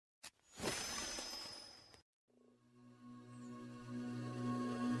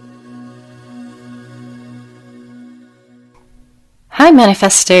Hi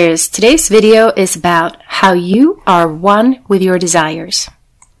Manifestors, today's video is about how you are one with your desires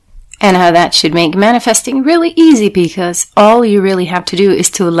and how that should make manifesting really easy because all you really have to do is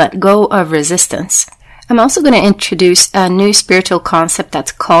to let go of resistance. I'm also going to introduce a new spiritual concept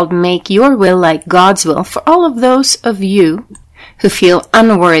that's called Make Your Will Like God's Will for all of those of you who feel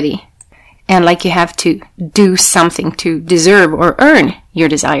unworthy and like you have to do something to deserve or earn your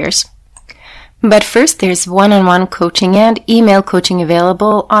desires. But first, there's one-on-one coaching and email coaching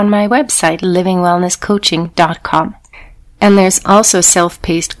available on my website, livingwellnesscoaching.com. And there's also a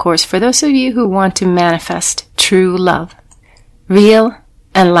self-paced course for those of you who want to manifest true love, real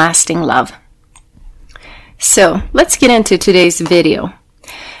and lasting love. So, let's get into today's video.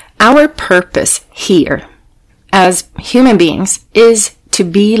 Our purpose here as human beings is to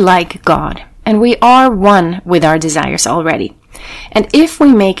be like God, and we are one with our desires already. And if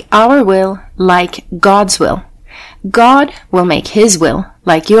we make our will like God's will, God will make His will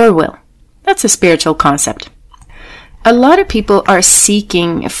like your will. That's a spiritual concept. A lot of people are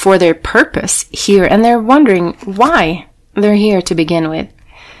seeking for their purpose here, and they're wondering why they're here to begin with.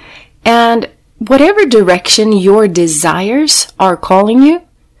 And whatever direction your desires are calling you,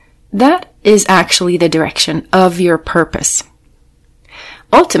 that is actually the direction of your purpose.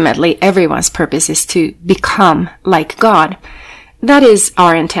 Ultimately, everyone's purpose is to become like God. That is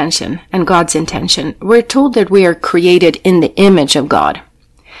our intention and God's intention. We're told that we are created in the image of God.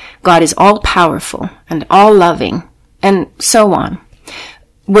 God is all-powerful and all-loving, and so on.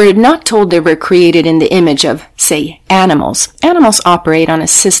 We're not told that we're created in the image of, say, animals. Animals operate on a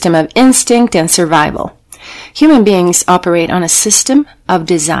system of instinct and survival. Human beings operate on a system of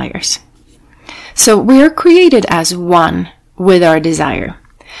desires. So we're created as one with our desire.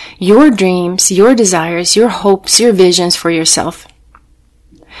 Your dreams, your desires, your hopes, your visions for yourself.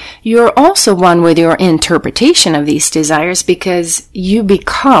 You're also one with your interpretation of these desires because you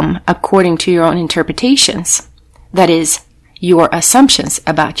become according to your own interpretations. That is, your assumptions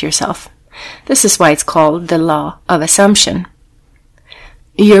about yourself. This is why it's called the law of assumption.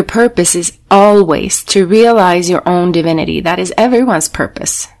 Your purpose is always to realize your own divinity. That is everyone's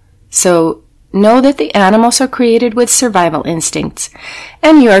purpose. So know that the animals are created with survival instincts,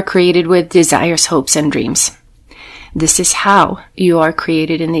 and you are created with desires, hopes, and dreams. This is how you are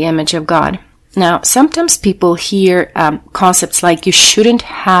created in the image of God. Now, sometimes people hear concepts like you shouldn't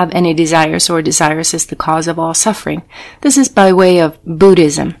have any desires or desires is the cause of all suffering. This is by way of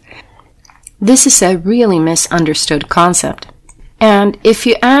Buddhism. This is a really misunderstood concept. And if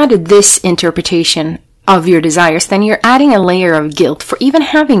you add this interpretation of your desires, then you're adding a layer of guilt for even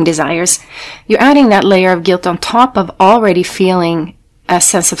having desires. You're adding that layer of guilt on top of already feeling a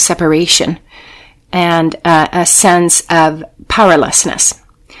sense of separation and a sense of powerlessness.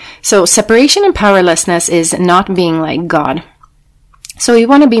 So separation and powerlessness is not being like God. So we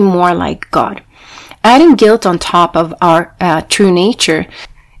want to be more like God. Adding guilt on top of our true nature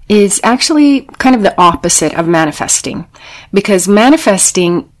is actually kind of the opposite of manifesting, because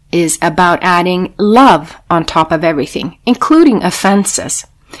manifesting is about adding love on top of everything, including offenses.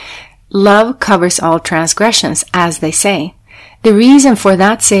 Love covers all transgressions, as they say. The reason for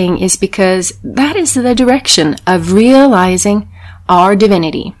that saying is because that is the direction of realizing our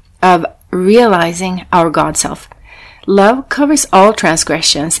divinity, of realizing our God self. Love covers all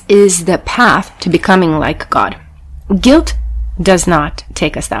transgressions is the path to becoming like God. Guilt does not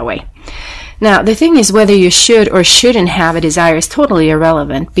take us that way. Now, the thing is whether you should or shouldn't have a desire is totally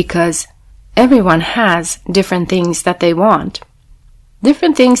irrelevant because everyone has different things that they want,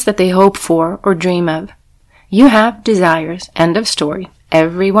 different things that they hope for or dream of. You have desires, end of story.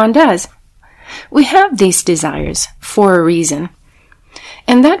 Everyone does. We have these desires for a reason.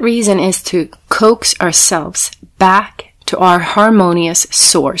 And that reason is to coax ourselves back to our harmonious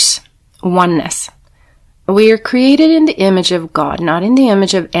source, oneness. We are created in the image of God, not in the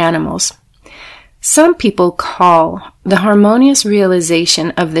image of animals. Some people call the harmonious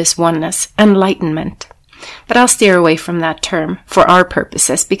realization of this oneness enlightenment. But I'll steer away from that term for our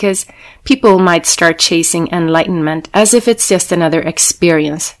purposes because people might start chasing enlightenment as if it's just another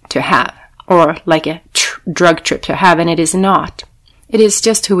experience to have or like a drug trip to have, and it is not. It is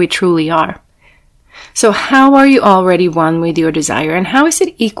just who we truly are. So how are you already one with your desire, and how is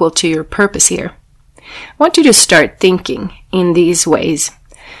it equal to your purpose here? I want you to start thinking in these ways.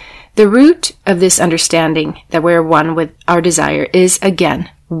 The root of this understanding that we're one with our desire is, again,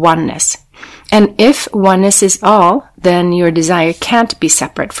 oneness. And if oneness is all, then your desire can't be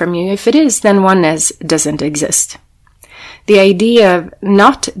separate from you. If it is, then oneness doesn't exist. The idea of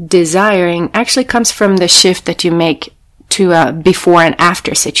not desiring actually comes from the shift that you make to a before and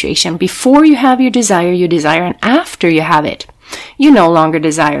after situation. Before you have your desire, and after you have it, You no longer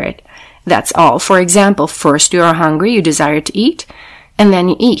desire it. That's all. For example, first you are hungry, you desire to eat, and then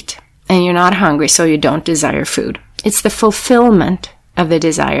you eat, and you're not hungry, so you don't desire food. It's the fulfillment of the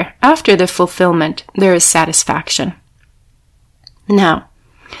desire. After the fulfillment, there is satisfaction. Now,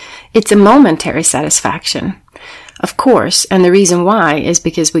 it's a momentary satisfaction, of course, and the reason why is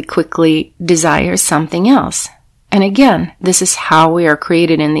because we quickly desire something else. And again, this is how we are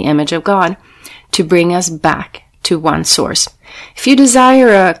created in the image of God, to bring us back to one source. If you desire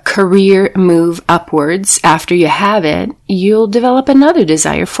a career move upwards after you have it, you'll develop another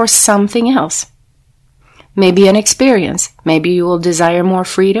desire for something else. Maybe an experience. Maybe you will desire more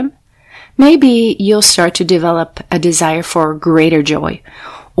freedom. Maybe you'll start to develop a desire for greater joy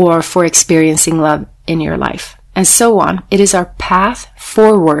or for experiencing love in your life, and so on. It is our path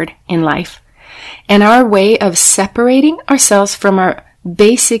forward in life and our way of separating ourselves from our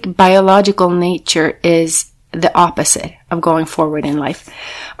basic biological nature is the opposite of going forward in life.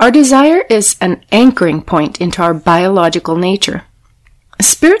 Our desire is an anchoring point into our biological nature.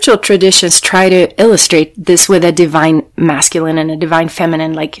 Spiritual traditions try to illustrate this with a divine masculine and a divine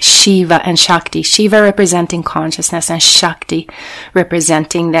feminine, like Shiva and Shakti. Shiva representing consciousness and Shakti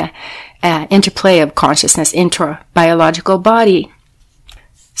representing the interplay of consciousness into our biological body.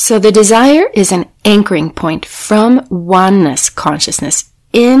 So the desire is an anchoring point from oneness consciousness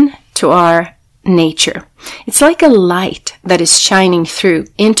into our nature. It's like a light that is shining through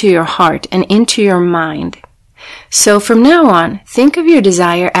into your heart and into your mind. So from now on, think of your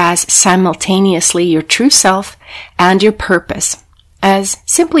desire as simultaneously your true self and your purpose, as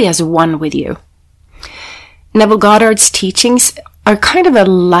simply as one with you. Neville Goddard's teachings are kind of a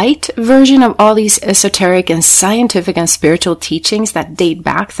light version of all these esoteric and scientific and spiritual teachings that date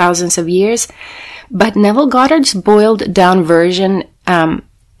back thousands of years. But Neville Goddard's boiled down version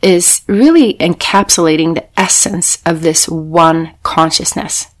is really encapsulating the essence of this one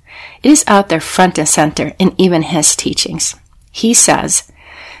consciousness. It is out there front and center in even his teachings. He says,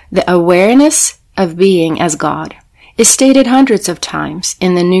 the awareness of being as God is stated hundreds of times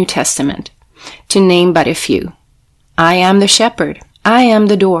in the New Testament, to name but a few. I am the shepherd. I am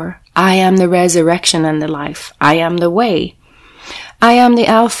the door. I am the resurrection and the life. I am the way. I am the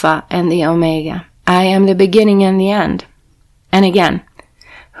Alpha and the Omega. I am the beginning and the end. And again,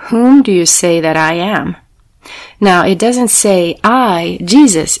 whom do you say that I am? Now, it doesn't say, I,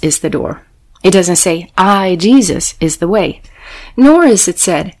 Jesus, is the door. It doesn't say, I, Jesus, is the way. Nor is it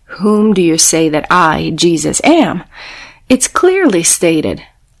said, whom do you say that I, Jesus, am? It's clearly stated,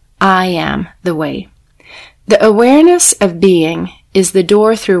 I am the way. The awareness of being is the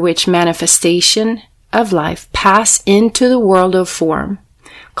door through which manifestation of life pass into the world of form.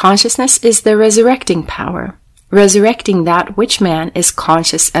 Consciousness is the resurrecting power, resurrecting that which man is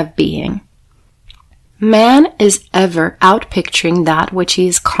conscious of being. Man is ever outpicturing that which he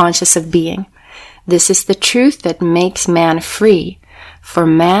is conscious of being. This is the truth that makes man free, for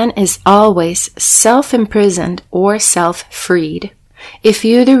man is always self-imprisoned or self-freed. If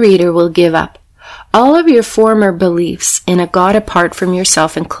you, the reader, will give up all of your former beliefs in a God apart from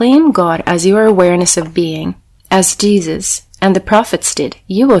yourself and claim God as your awareness of being, as Jesus and the prophets did,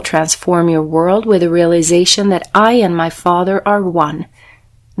 you will transform your world with the realization that I and my Father are one.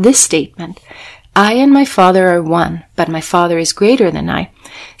 This statement, I and my Father are one, but my Father is greater than I,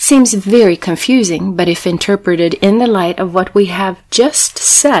 seems very confusing, but if interpreted in the light of what we have just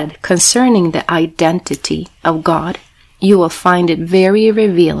said concerning the identity of God, you will find it very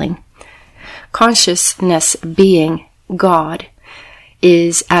revealing. Consciousness being God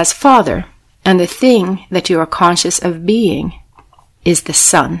is as Father, and the thing that you are conscious of being is the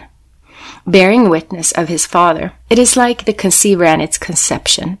Son, bearing witness of his Father. It is like the conceiver and its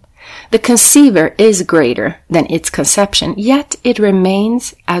conception. The conceiver is greater than its conception, yet it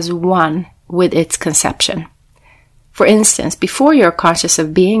remains as one with its conception. For instance, before you are conscious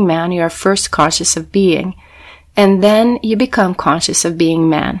of being man, you are first conscious of being, and then you become conscious of being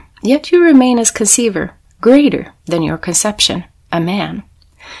man. Yet you remain as conceiver, greater than your conception, a man.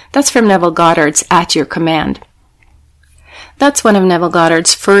 That's from Neville Goddard's At Your Command. That's one of Neville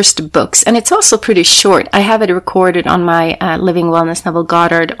Goddard's first books, and it's also pretty short. I have it recorded on my Living Wellness Neville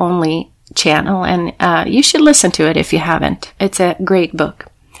Goddard only channel, and you should listen to it if you haven't. It's a great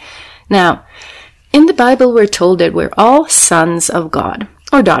book. Now, in the Bible, we're told that we're all sons of God,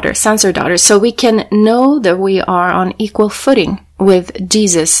 or daughters, sons or daughters, so we can know that we are on equal footing with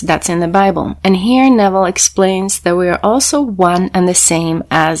Jesus that's in the Bible. And here Neville explains that we are also one and the same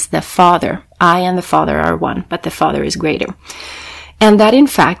as the Father. I and the Father are one, but the Father is greater. And that in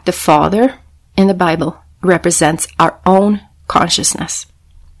fact the Father in the Bible represents our own consciousness.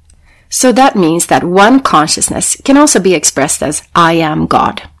 So that means that one consciousness can also be expressed as I am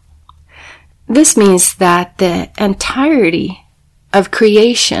God. This means that the entirety of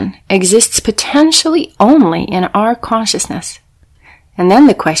creation exists potentially only in our consciousness. And then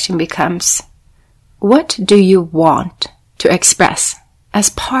the question becomes, what do you want to express as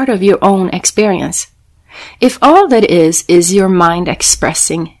part of your own experience? If all that is your mind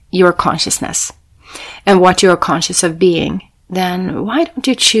expressing your consciousness and what you're conscious of being, then why don't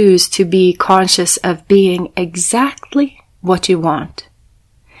you choose to be conscious of being exactly what you want?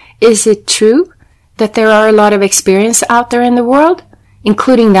 Is it true that there are a lot of experiences out there in the world,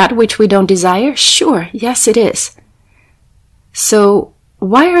 including that which we don't desire? Sure, yes it is. So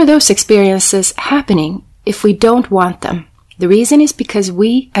why are those experiences happening if we don't want them? The reason is because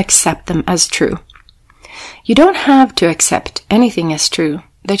we accept them as true. You don't have to accept anything as true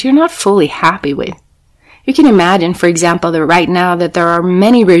that you're not fully happy with. You can imagine, for example, that right now that there are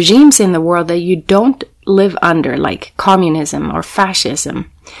many regimes in the world that you don't live under, like communism or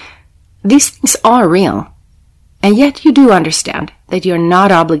fascism. These things are real. And yet you do understand that you're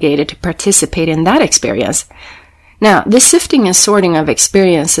not obligated to participate in that experience. Now, the sifting and sorting of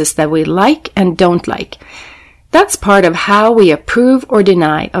experiences that we like and don't like, that's part of how we approve or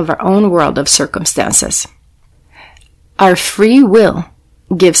deny of our own world of circumstances. Our free will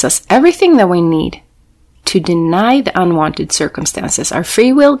gives us everything that we need to deny the unwanted circumstances. Our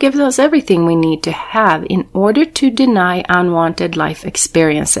free will gives us everything we need to have in order to deny unwanted life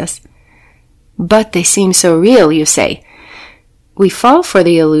experiences. But they seem so real, you say. We fall for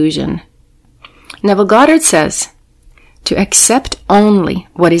the illusion. Neville Goddard says, to accept only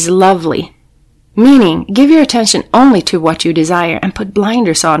what is lovely, meaning give your attention only to what you desire and put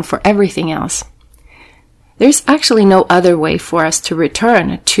blinders on for everything else. There's actually no other way for us to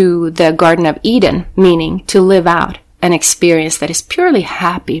return to the Garden of Eden, meaning to live out an experience that is purely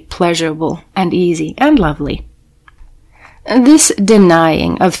happy, pleasurable, and easy, and lovely. This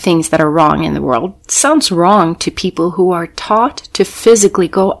denying of things that are wrong in the world sounds wrong to people who are taught to physically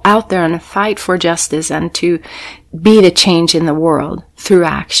go out there and fight for justice and to be the change in the world through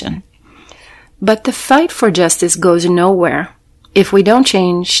action. But the fight for justice goes nowhere if we don't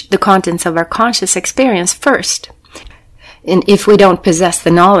change the contents of our conscious experience first, and if we don't possess the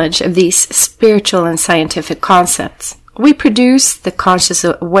knowledge of these spiritual and scientific concepts. We produce the conscious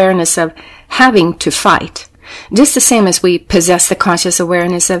awareness of having to fight, just the same as we possess the conscious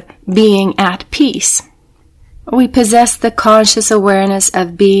awareness of being at peace. We possess the conscious awareness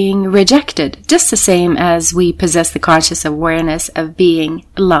of being rejected, just the same as we possess the conscious awareness of being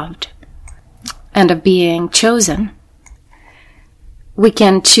loved and of being chosen. We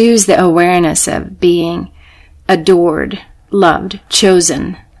can choose the awareness of being adored, loved,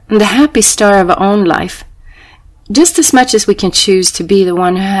 chosen, and the happy star of our own life, just as much as we can choose to be the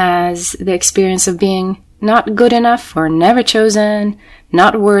one who has the experience of being not good enough or never chosen,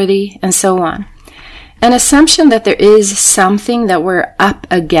 not worthy, and so on. An assumption that there is something that we're up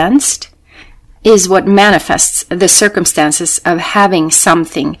against is what manifests the circumstances of having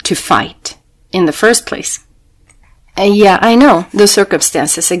something to fight in the first place. Yeah, I know those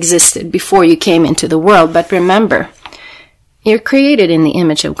circumstances existed before you came into the world, but remember, you're created in the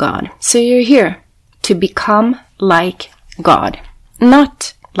image of God. So you're here to become like God,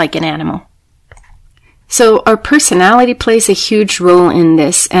 not like an animal. So our personality plays a huge role in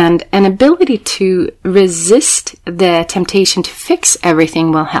this, and an ability to resist the temptation to fix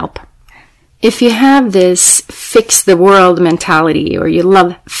everything will help. If you have this fix the world mentality, or you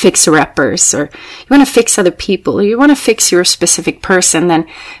love fixer-uppers, or you want to fix other people, or you want to fix your specific person, then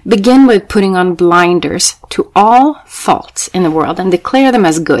begin with putting on blinders to all faults in the world and declare them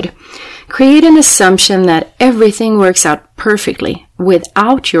as good. Create an assumption that everything works out perfectly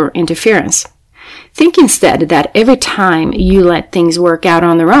without your interference. Think instead that every time you let things work out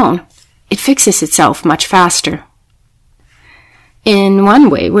on their own, it fixes itself much faster. In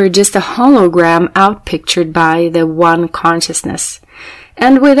one way, we're just a hologram outpictured by the one consciousness.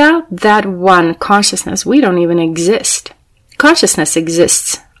 And without that one consciousness, we don't even exist. Consciousness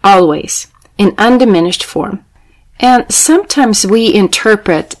exists, always, in undiminished form. And sometimes we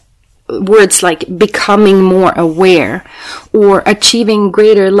interpret words like becoming more aware or achieving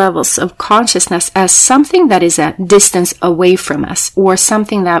greater levels of consciousness as something that is a distance away from us, or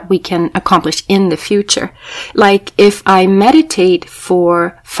something that we can accomplish in the future. Like if I meditate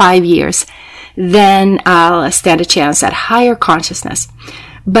for 5 years, then I'll stand a chance at higher consciousness.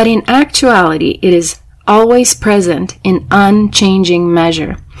 But in actuality, it is always present in unchanging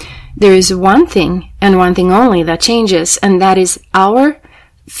measure. There is one thing and one thing only that changes, and that is our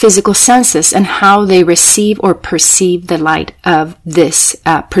physical senses and how they receive or perceive the light of this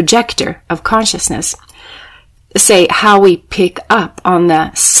projector of consciousness. Say, how we pick up on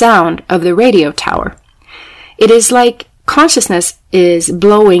the sound of the radio tower. It is like consciousness is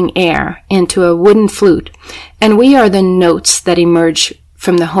blowing air into a wooden flute, and we are the notes that emerge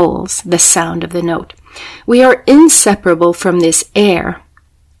from the holes, the sound of the note. We are inseparable from this air,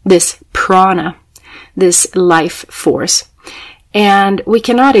 this prana, this life force, and we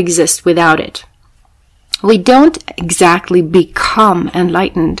cannot exist without it. We don't exactly become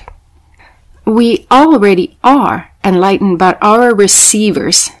enlightened. We already are enlightened, but our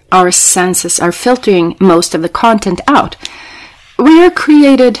receivers, our senses, are filtering most of the content out. We are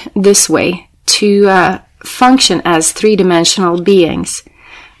created this way to function as three-dimensional beings,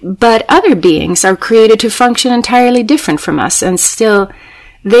 but other beings are created to function entirely different from us, and still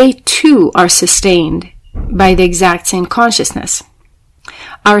they too are sustained by the exact same consciousness.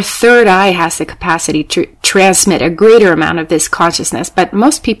 Our third eye has the capacity to transmit a greater amount of this consciousness, but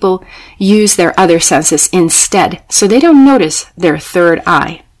most people use their other senses instead, so they don't notice their third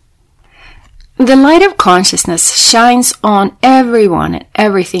eye. The light of consciousness shines on everyone and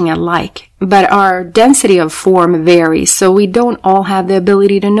everything alike, but our density of form varies, so we don't all have the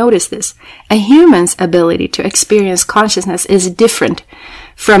ability to notice this. A human's ability to experience consciousness is different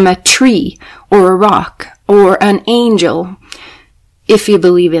from a tree or a rock or an angel, if you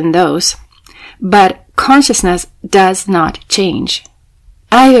believe in those. But consciousness does not change.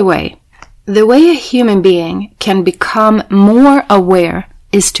 Either way, the way a human being can become more aware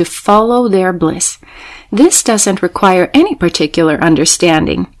is to follow their bliss. This doesn't require any particular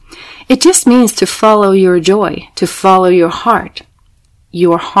understanding. It just means to follow your joy, to follow your heart's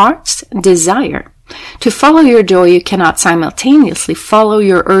desire. To follow your joy, you cannot simultaneously follow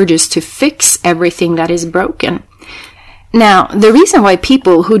your urges to fix everything that is broken. Now, the reason why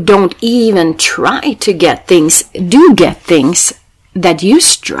people who don't even try to get things do get things that you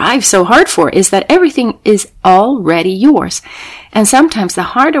strive so hard for is that everything is already yours. And sometimes the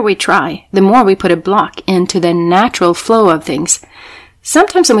harder we try, the more we put a block into the natural flow of things.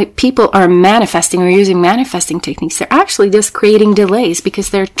 Sometimes when people are manifesting or using manifesting techniques, they're actually just creating delays because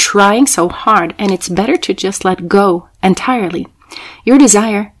they're trying so hard, and it's better to just let go entirely. Your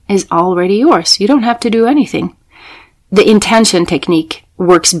desire is already yours. You don't have to do anything. The intention technique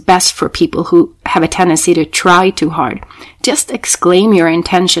works best for people who have a tendency to try too hard. Just exclaim your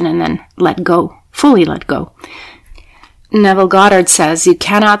intention and then let go, fully let go. Neville Goddard says you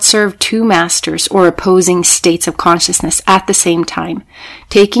cannot serve two masters or opposing states of consciousness at the same time.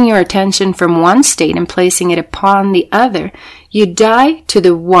 Taking your attention from one state and placing it upon the other, you die to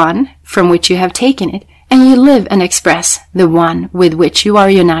the one from which you have taken it, and you live and express the one with which you are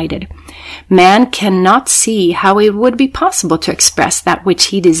united. Man cannot see how it would be possible to express that which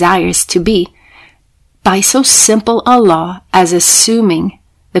he desires to be by so simple a law as assuming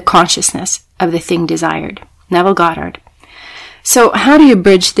the consciousness of the thing desired. Neville Goddard. So how do you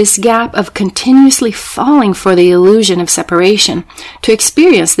bridge this gap of continuously falling for the illusion of separation to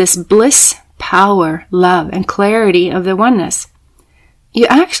experience this bliss, power, love, and clarity of the oneness? You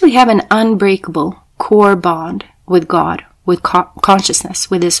actually have an unbreakable core bond with God, with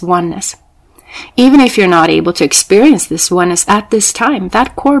consciousness, with this oneness. Even if you're not able to experience this oneness at this time,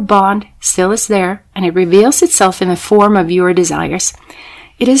 that core bond still is there, and it reveals itself in the form of your desires.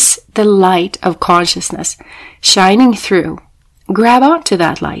 It is the light of consciousness shining through. Grab onto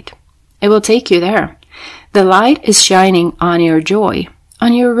that light. It will take you there. The light is shining on your joy,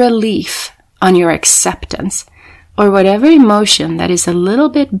 on your relief, on your acceptance, or whatever emotion that is a little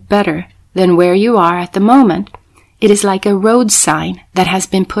bit better than where you are at the moment. It is like a road sign that has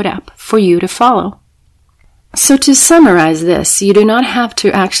been put up for you to follow. So to summarize this, you do not have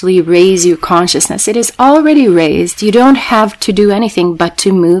to actually raise your consciousness. It is already raised. You don't have to do anything but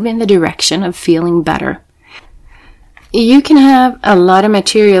to move in the direction of feeling better. You can have a lot of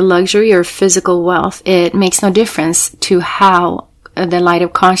material luxury or physical wealth. It makes no difference to how the light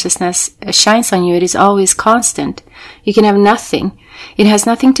of consciousness shines on you. It is always constant. You can have nothing. It has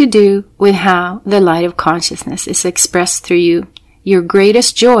nothing to do with how the light of consciousness is expressed through you. Your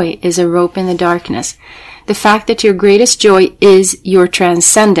greatest joy is a rope in the darkness. The fact that your greatest joy is your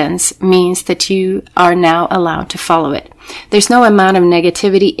transcendence means that you are now allowed to follow it. There's no amount of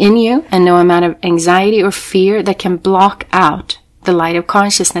negativity in you and no amount of anxiety or fear that can block out the light of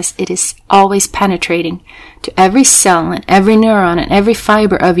consciousness. It is always penetrating to every cell and every neuron and every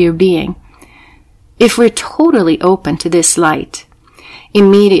fiber of your being. If we're totally open to this light,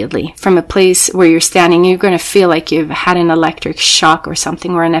 immediately from a place where you're standing, you're going to feel like you've had an electric shock or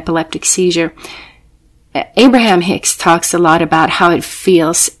something, or an epileptic seizure. Abraham Hicks talks a lot about how it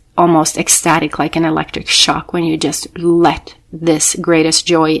feels almost ecstatic, like an electric shock, when you just let this greatest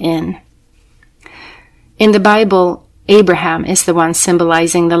joy in. In the Bible, Abraham is the one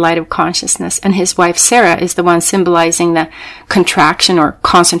symbolizing the light of consciousness, and his wife Sarah is the one symbolizing the contraction or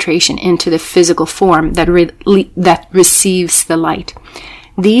concentration into the physical form that receives the light.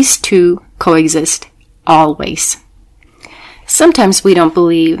 These two coexist always. Sometimes we don't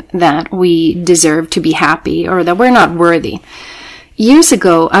believe that we deserve to be happy or that we're not worthy. Years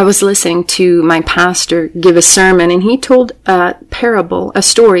ago, I was listening to my pastor give a sermon, and he told a parable, a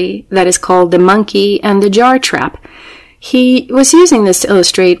story that is called The Monkey and the Jar Trap. He was using this to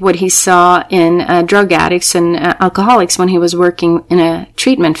illustrate what he saw in drug addicts and alcoholics when he was working in a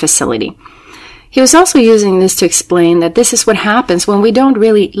treatment facility. He was also using this to explain that this is what happens when we don't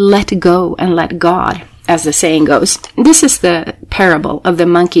really let go and let God, as the saying goes. This is the parable of the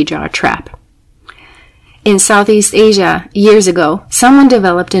monkey jar trap. In Southeast Asia, years ago, someone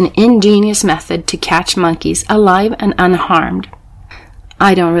developed an ingenious method to catch monkeys alive and unharmed.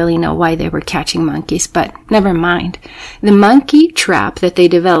 I don't really know why they were catching monkeys, but never mind. The monkey trap that they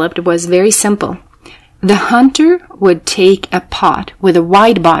developed was very simple. The hunter would take a pot with a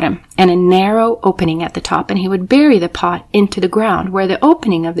wide bottom and a narrow opening at the top, and he would bury the pot into the ground where the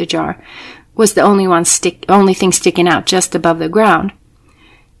opening of the jar was the only thing sticking out just above the ground.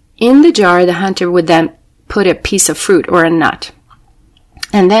 In the jar, the hunter would then put a piece of fruit or a nut.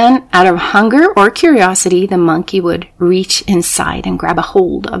 And then, out of hunger or curiosity, the monkey would reach inside and grab a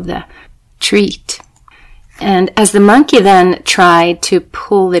hold of the treat. And as the monkey then tried to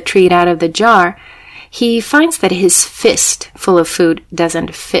pull the treat out of the jar, he finds that his fist full of food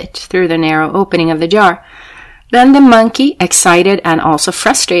doesn't fit through the narrow opening of the jar. Then the monkey, excited and also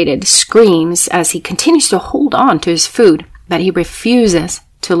frustrated, screams as he continues to hold on to his food, but he refuses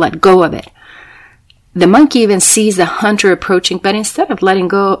to let go of it. The monkey even sees the hunter approaching, but instead of letting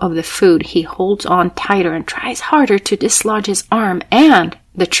go of the food, he holds on tighter and tries harder to dislodge his arm and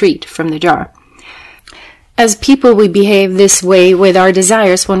the treat from the jar. As people, we behave this way with our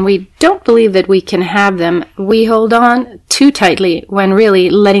desires. When we don't believe that we can have them, we hold on too tightly, when really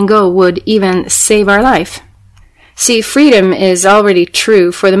letting go would even save our life. See, freedom is already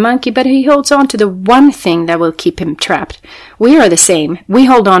true for the monkey, but he holds on to the one thing that will keep him trapped. We are the same. We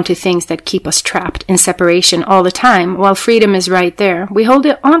hold on to things that keep us trapped in separation all the time, while freedom is right there. We hold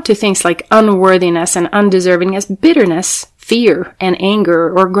on to things like unworthiness and undeservingness, bitterness, fear, and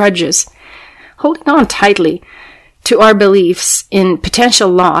anger or grudges. Holding on tightly to our beliefs in potential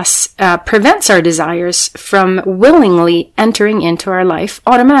loss prevents our desires from willingly entering into our life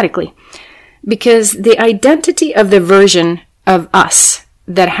automatically. Because the identity of the version of us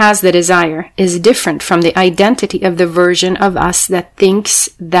that has the desire is different from the identity of the version of us that thinks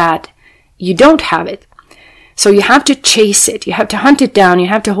that you don't have it. So you have to chase it, you have to hunt it down, you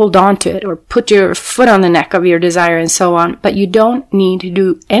have to hold on to it, or put your foot on the neck of your desire and so on. But you don't need to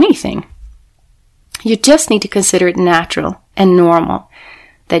do anything. You just need to consider it natural and normal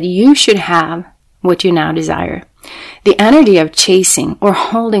that you should have what you now desire. The energy of chasing or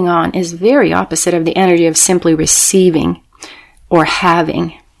holding on is very opposite of the energy of simply receiving or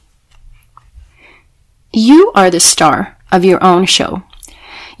having. You are the star of your own show.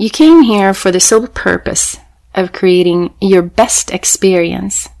 You came here for the sole purpose of creating your best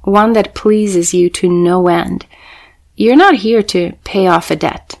experience, one that pleases you to no end. You're not here to pay off a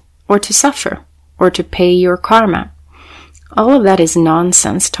debt, or to suffer, or to pay your karma. All of that is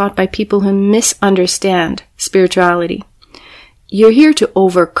nonsense taught by people who misunderstand spirituality. You're here to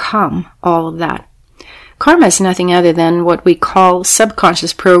overcome all of that. Karma is nothing other than what we call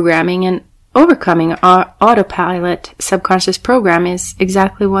subconscious programming, and overcoming our autopilot subconscious program is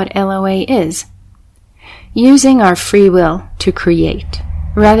exactly what LOA is. Using our free will to create,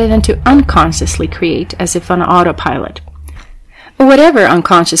 rather than to unconsciously create as if on autopilot. Whatever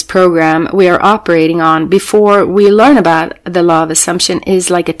unconscious program we are operating on before we learn about the law of assumption is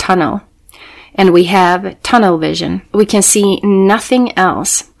like a tunnel. And we have tunnel vision. We can see nothing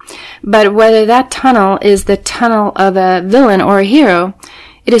else. But whether that tunnel is the tunnel of a villain or a hero,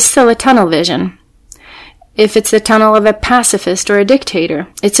 it is still a tunnel vision. If it's the tunnel of a pacifist or a dictator,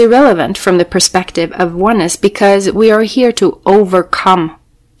 it's irrelevant from the perspective of oneness, because we are here to overcome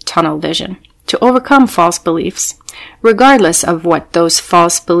tunnel vision, to overcome false beliefs, regardless of what those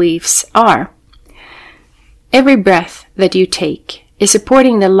false beliefs are. Every breath that you take is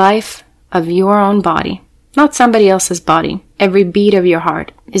supporting the life of your own body, not somebody else's body. Every beat of your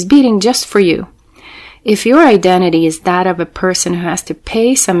heart is beating just for you. If your identity is that of a person who has to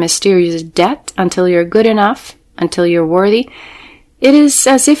pay some mysterious debt until you're good enough, until you're worthy, It is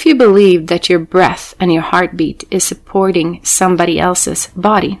as if you believe that your breath and your heartbeat is supporting somebody else's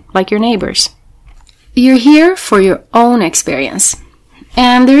body, like your neighbor's. You're here for your own experience.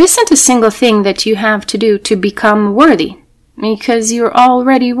 And there isn't a single thing that you have to do to become worthy, because you're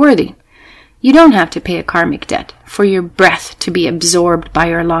already worthy. You don't have to pay a karmic debt for your breath to be absorbed by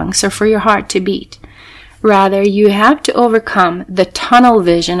your lungs or for your heart to beat. Rather, you have to overcome the tunnel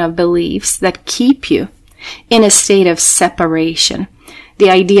vision of beliefs that keep you in a state of separation. The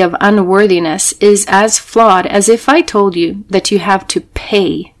idea of unworthiness is as flawed as if I told you that you have to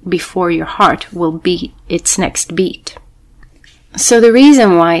pay before your heart will beat its next beat. So the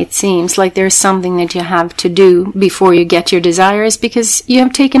reason why it seems like there's something that you have to do before you get your desire is because you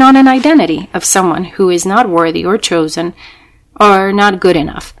have taken on an identity of someone who is not worthy or chosen or not good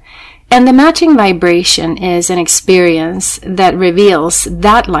enough. And the matching vibration is an experience that reveals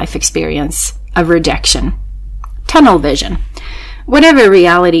that life experience of rejection. Tunnel vision. Whatever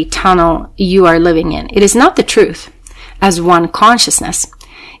reality tunnel you are living in, it is not the truth as one consciousness.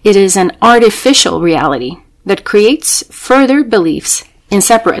 It is an artificial reality that creates further beliefs in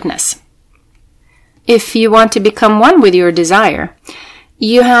separateness. If you want to become one with your desire,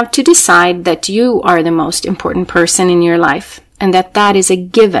 you have to decide that you are the most important person in your life and that is a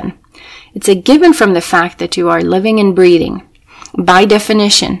given. It's a given from the fact that you are living and breathing. By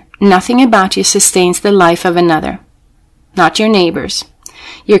definition, nothing about you sustains the life of another, not your neighbor's.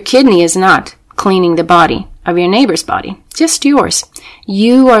 Your kidney is not cleaning the body of your neighbor's body, just yours.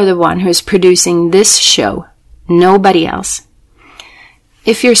 You are the one who is producing this show, nobody else.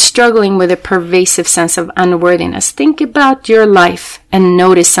 If you're struggling with a pervasive sense of unworthiness, think about your life and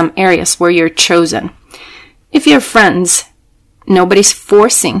notice some areas where you're chosen. If you have friends, nobody's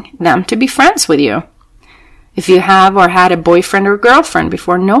forcing them to be friends with you. If you have or had a boyfriend or girlfriend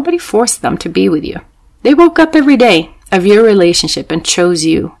before, nobody forced them to be with you. They woke up every day of your relationship and chose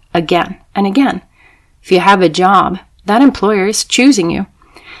you again and again. If you have a job, that employer is choosing you.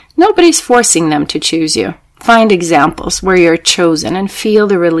 Nobody's forcing them to choose you. Find examples where you're chosen and feel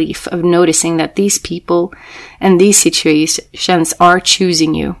the relief of noticing that these people and these situations are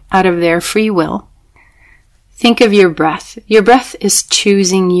choosing you out of their free will. Think of your breath. Your breath is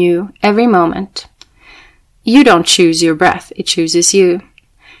choosing you every moment. You don't choose your breath, it chooses you.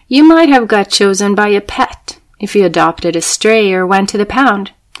 You might have got chosen by a pet if you adopted a stray or went to the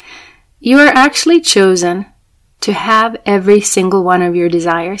pound. You are actually chosen to have every single one of your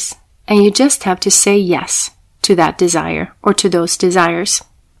desires, and you just have to say yes to that desire or to those desires.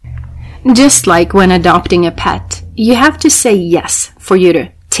 Just like when adopting a pet, you have to say yes for you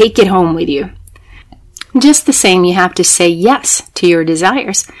to take it home with you. Just the same, you have to say yes to your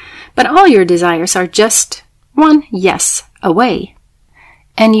desires, but all your desires are just one yes away.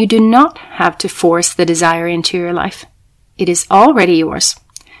 And you do not have to force the desire into your life. It is already yours,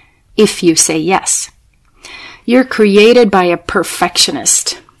 if you say yes. You're created by a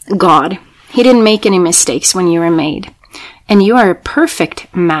perfectionist, God. He didn't make any mistakes when you were made. And you are a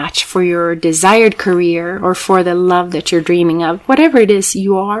perfect match for your desired career or for the love that you're dreaming of. Whatever it is,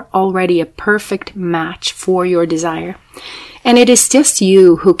 you are already a perfect match for your desire. And it is just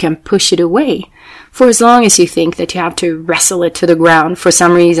you who can push it away for as long as you think that you have to wrestle it to the ground for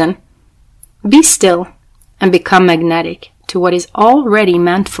some reason. Be still and become magnetic to what is already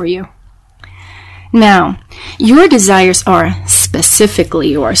meant for you. Now, your desires are specifically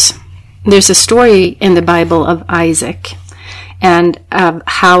yours. There's a story in the Bible of Isaac and of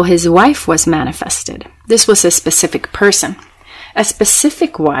how his wife was manifested. This was a specific person, a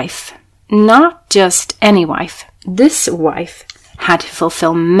specific wife, not just any wife. This wife had to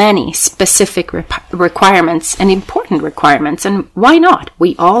fulfill many specific requirements and important requirements, and why not?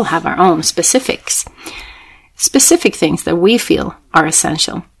 We all have our own specifics, specific things that we feel are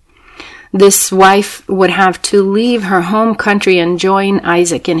essential. This wife would have to leave her home country and join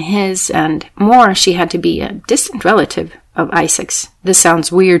Isaac in his, and more, she had to be a distant relative of Isaac's. This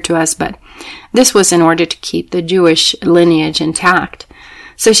sounds weird to us, but this was in order to keep the Jewish lineage intact.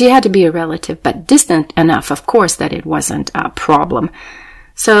 So she had to be a relative, but distant enough, of course, that it wasn't a problem.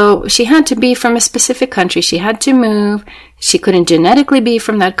 So she had to be from a specific country. She had to move. She couldn't genetically be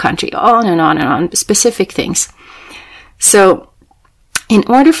from that country, on and on and on, specific things. So in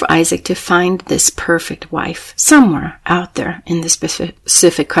order for Isaac to find this perfect wife somewhere out there in this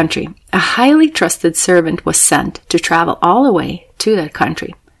specific country, a highly trusted servant was sent to travel all the way to that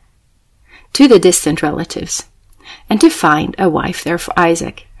country, to the distant relatives, and to find a wife there for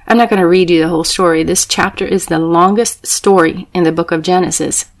Isaac. I'm not going to read you the whole story. This chapter is the longest story in the book of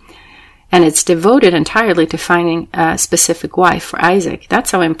Genesis, and it's devoted entirely to finding a specific wife for Isaac.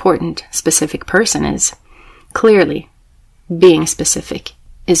 That's how important a specific person is. Clearly, being specific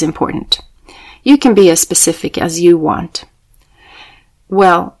is important. You can be as specific as you want.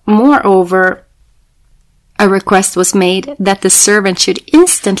 Well, moreover, a request was made that the servant should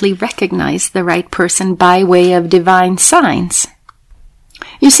instantly recognize the right person by way of divine signs.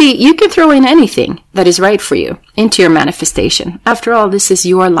 You see, you can throw in anything that is right for you into your manifestation. After all, this is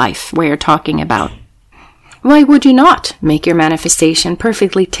your life we're talking about. Why would you not make your manifestation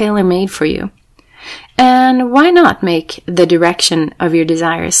perfectly tailor-made for you? And why not make the direction of your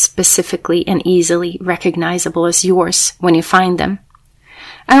desires specifically and easily recognizable as yours when you find them?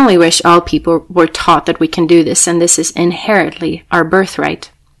 I only wish all people were taught that we can do this, and this is inherently our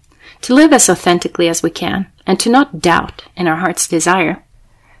birthright. To live as authentically as we can, and to not doubt in our heart's desire.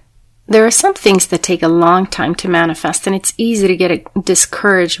 There are some things that take a long time to manifest, and it's easy to get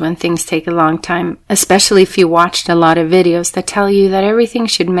discouraged when things take a long time, especially if you watched a lot of videos that tell you that everything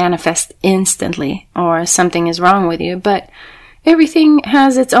should manifest instantly, or something is wrong with you, but everything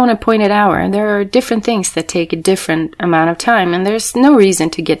has its own appointed hour. There are different things that take a different amount of time, and there's no reason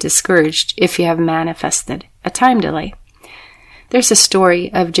to get discouraged if you have manifested a time delay. There's a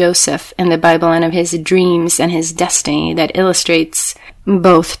story of Joseph in the Bible and of his dreams and his destiny that illustrates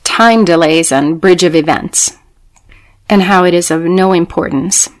both time delays and bridge of events, and how it is of no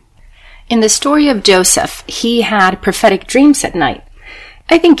importance. In the story of Joseph, he had prophetic dreams at night.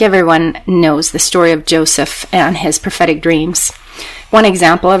 I think everyone knows the story of Joseph and his prophetic dreams. One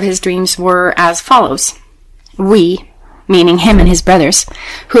example of his dreams were as follows. We, meaning him and his brothers,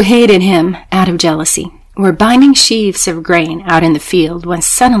 who hated him out of jealousy, were binding sheaves of grain out in the field when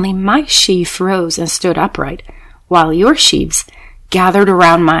suddenly my sheaf rose and stood upright, while your sheaves gathered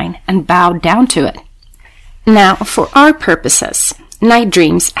around mine and bowed down to it. Now, for our purposes, night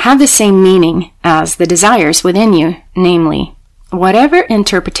dreams have the same meaning as the desires within you, namely, whatever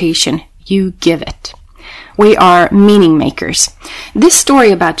interpretation you give it. We are meaning makers. This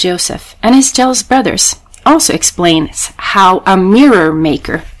story about Joseph and his jealous brothers also explains how a mirror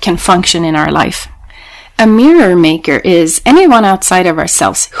maker can function in our life. A mirror maker is anyone outside of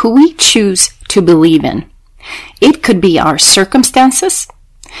ourselves who we choose to believe in. It could be our circumstances.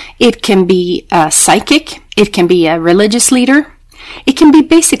 It can be a psychic. It can be a religious leader. It can be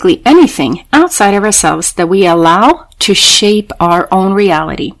basically anything outside of ourselves that we allow to shape our own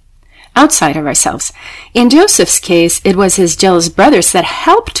reality. Outside of ourselves. In Joseph's case, it was his jealous brothers that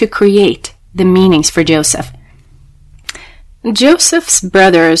helped to create the meanings for Joseph. Joseph's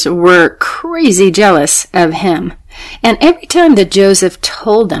brothers were crazy jealous of him, and every time that Joseph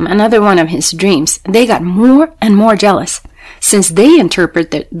told them another one of his dreams, they got more and more jealous, since they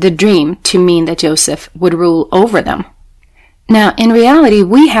interpreted the dream to mean that Joseph would rule over them. Now, in reality,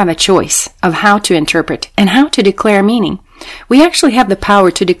 we have a choice of how to interpret and how to declare meaning. We actually have the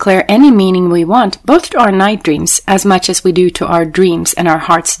power to declare any meaning we want, both to our night dreams as much as we do to our dreams and our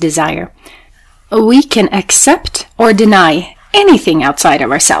heart's desire. We can accept or deny anything outside of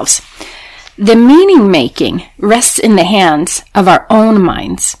ourselves. The meaning making rests in the hands of our own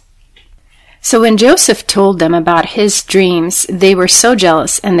minds. So when Joseph told them about his dreams, they were so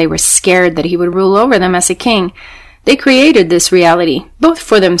jealous and they were scared that he would rule over them as a king. They created this reality, both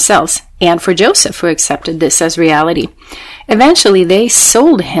for themselves and for Joseph, who accepted this as reality. Eventually, they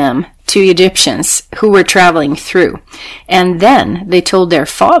sold him to Egyptians who were traveling through. And then they told their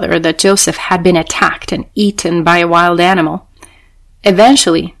father that Joseph had been attacked and eaten by a wild animal.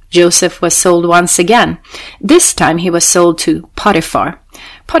 Eventually, Joseph was sold once again. This time he was sold to Potiphar.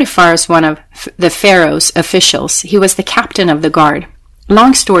 Potiphar is one of the Pharaoh's officials. He was the captain of the guard.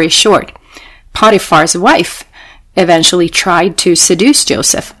 Long story short, Potiphar's wife eventually tried to seduce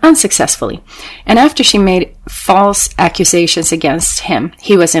Joseph unsuccessfully, and after she made false accusations against him,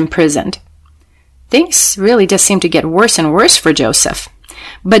 he was imprisoned. Things really just seemed to get worse and worse for Joseph.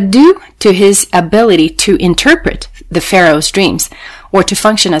 But due to his ability to interpret the Pharaoh's dreams, or to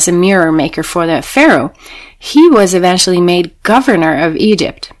function as a mirror maker for the Pharaoh, he was eventually made governor of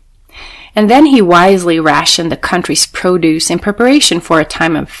Egypt. And then he wisely rationed the country's produce in preparation for a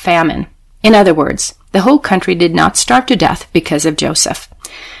time of famine. In other words, the whole country did not starve to death because of Joseph.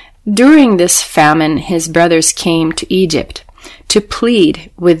 During this famine, his brothers came to Egypt to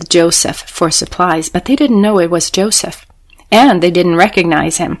plead with Joseph for supplies, but they didn't know it was Joseph, and they didn't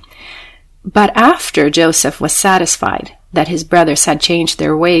recognize him. But after Joseph was satisfied that his brothers had changed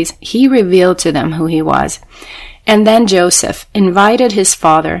their ways, he revealed to them who he was. And then Joseph invited his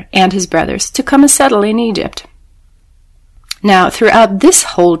father and his brothers to come and settle in Egypt. Now, throughout this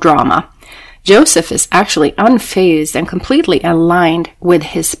whole drama, Joseph is actually unfazed and completely aligned with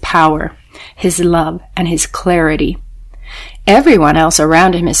his power, his love, and his clarity. Everyone else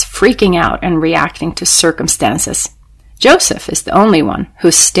around him is freaking out and reacting to circumstances. Joseph is the only one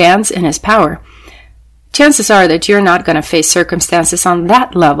who stands in his power. Chances are that you're not going to face circumstances on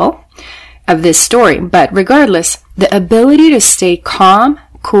that level of this story, but regardless, the ability to stay calm,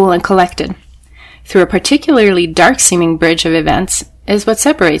 cool, and collected through a particularly dark-seeming bridge of events is what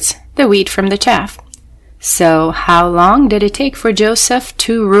separates the wheat from the chaff. So how long did it take for Joseph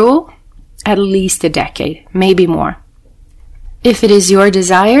to rule? At least a decade, maybe more. If it is your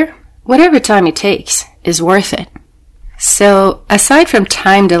desire, whatever time it takes is worth it. So, aside from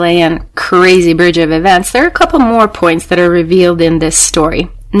time delay and crazy bridge of events, there are a couple more points that are revealed in this story.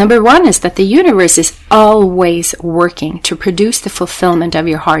 Number one is that the universe is always working to produce the fulfillment of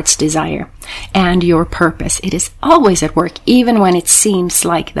your heart's desire and your purpose. It is always at work, even when it seems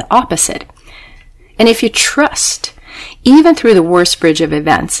like the opposite. And if you trust, even through the worst bridge of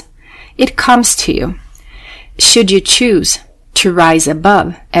events, it comes to you. Should you choose to rise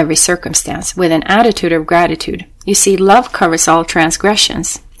above every circumstance with an attitude of gratitude. You see, love covers all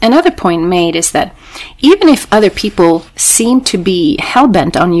transgressions. Another point made is that even if other people seem to be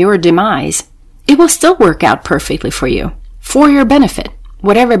hell-bent on your demise, it will still work out perfectly for you, for your benefit.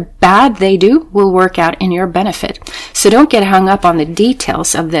 Whatever bad they do will work out in your benefit. So don't get hung up on the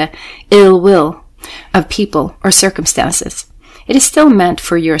details of the ill will of people or circumstances. It is still meant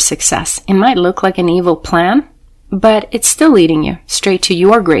for your success. It might look like an evil plan, but it's still leading you straight to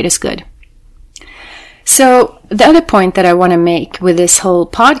your greatest good. So the other point that I want to make with this whole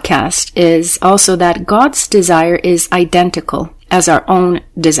podcast is also that God's desire is identical as our own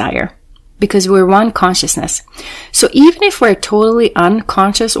desire, because we're one consciousness. So even if we're totally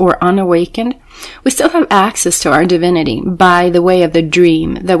unconscious or unawakened, we still have access to our divinity by the way of the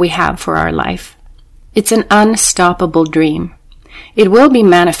dream that we have for our life. It's an unstoppable dream. It will be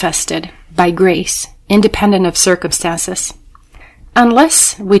manifested by grace, independent of circumstances,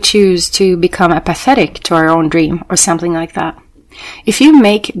 unless we choose to become apathetic to our own dream or something like that. If you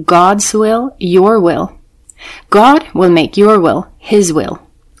make God's will your will, God will make your will His will,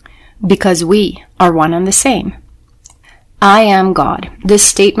 because we are one and the same. I am God. This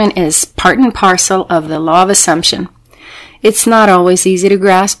statement is part and parcel of the law of assumption. It's not always easy to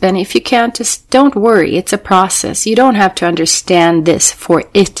grasp, and if you can't, just don't worry. It's a process. You don't have to understand this for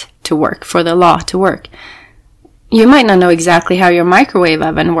it to work, for the law to work. You might not know exactly how your microwave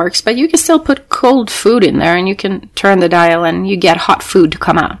oven works, but you can still put cold food in there and you can turn the dial and you get hot food to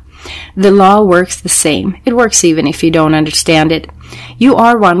come out. The law works the same. It works even if you don't understand it. You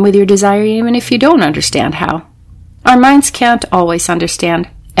are one with your desire even if you don't understand how. Our minds can't always understand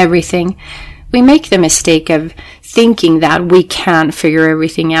everything. We make the mistake of thinking that we can figure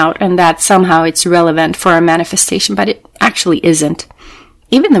everything out and that somehow it's relevant for our manifestation, but it actually isn't.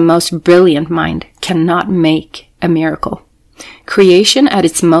 Even the most brilliant mind cannot make a miracle. Creation at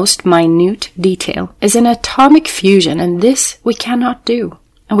its most minute detail is an atomic fusion, and this we cannot do,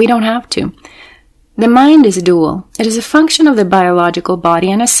 and we don't have to. The mind is dual. It is a function of the biological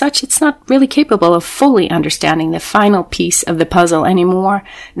body, and as such, it's not really capable of fully understanding the final piece of the puzzle any more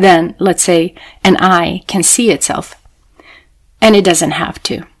than, let's say, an eye can see itself. And it doesn't have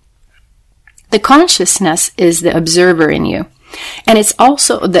to. The consciousness is the observer in you, and it's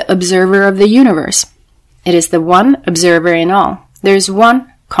also the observer of the universe. It is the one observer in all. There is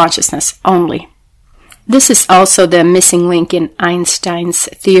one consciousness only. This is also the missing link in Einstein's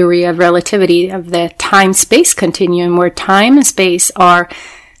theory of relativity of the time-space continuum, where time and space are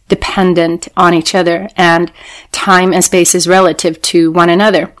dependent on each other and time and space is relative to one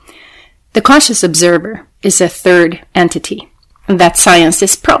another. The conscious observer is a third entity that science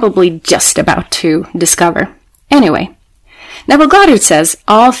is probably just about to discover. Anyway, Neville Goddard says,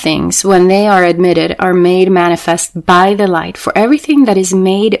 all things, when they are admitted, are made manifest by the light, for everything that is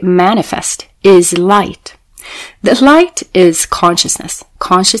made manifest is light. The light is consciousness.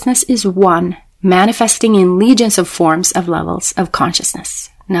 Consciousness is one, manifesting in legions of forms of levels of consciousness.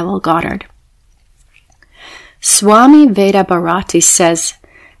 Neville Goddard. Swami Vedabharati says,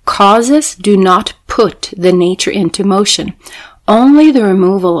 causes do not put the nature into motion. Only the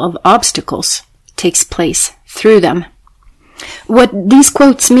removal of obstacles takes place through them. What these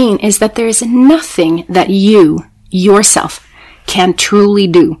quotes mean is that there is nothing that you, yourself, can truly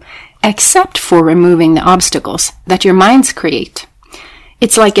do except for removing the obstacles that your minds create.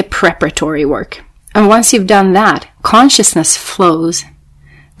 It's like a preparatory work. And once you've done that, consciousness flows.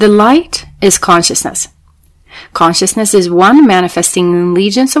 The light is consciousness. Consciousness is one manifesting in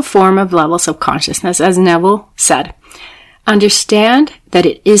legions of form of levels of consciousness, as Neville said. Understand that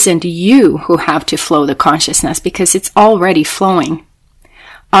it isn't you who have to flow the consciousness because it's already flowing.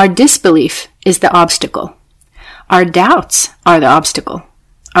 Our disbelief is the obstacle. Our doubts are the obstacle.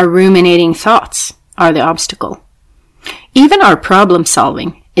 Our ruminating thoughts are the obstacle. Even our problem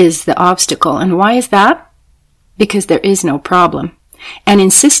solving is the obstacle. And why is that? Because there is no problem. And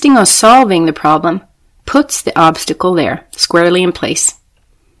insisting on solving the problem puts the obstacle there, squarely in place.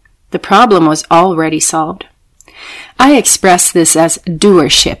 The problem was already solved. I express this as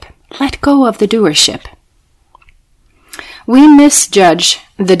doership. Let go of the doership. We misjudge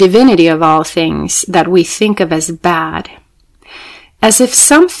the divinity of all things that we think of as bad, as if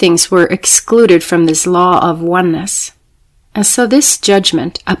some things were excluded from this law of oneness. And so this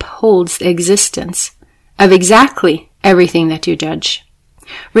judgment upholds the existence of exactly everything that you judge.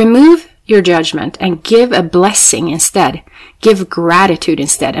 Remove your judgment and give a blessing instead. Give gratitude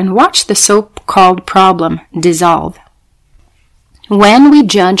instead, and watch the so-called problem dissolve. When we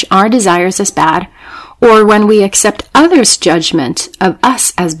judge our desires as bad, or when we accept others' judgment of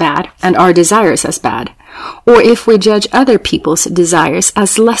us as bad and our desires as bad, or if we judge other people's desires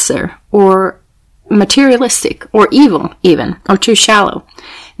as lesser or materialistic or evil even, or too shallow,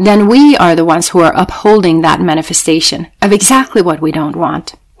 then we are the ones who are upholding that manifestation of exactly what we don't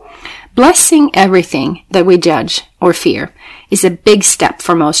want. Blessing everything that we judge or fear is a big step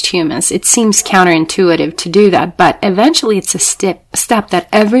for most humans. It seems counterintuitive to do that, but eventually it's a step that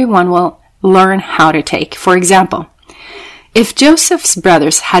everyone will learn how to take. For example, if Joseph's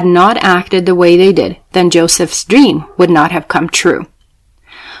brothers had not acted the way they did, then Joseph's dream would not have come true.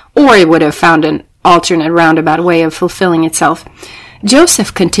 Or it would have found an alternate roundabout way of fulfilling itself.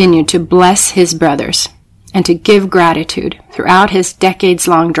 Joseph continued to bless his brothers and to give gratitude throughout his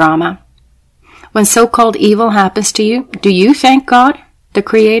decades-long drama. When so-called evil happens to you, do you thank God, the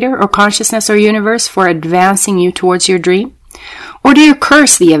Creator or consciousness or universe, for advancing you towards your dream? Or do you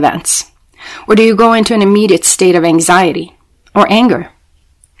curse the events? Or do you go into an immediate state of anxiety or anger?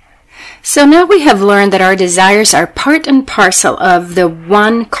 So now we have learned that our desires are part and parcel of the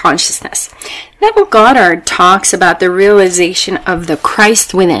one consciousness. Neville Goddard talks about the realization of the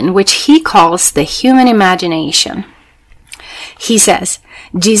Christ within, which he calls the human imagination. He says,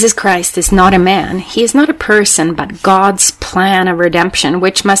 Jesus Christ is not a man. He is not a person, but God's plan of redemption,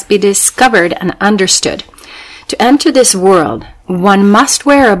 which must be discovered and understood. To enter this world, one must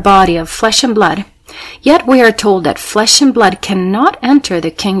wear a body of flesh and blood. Yet we are told that flesh and blood cannot enter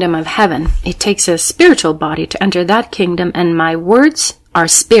the kingdom of heaven. It takes a spiritual body to enter that kingdom, and my words are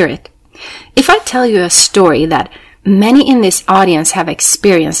spirit. If I tell you a story that many in this audience have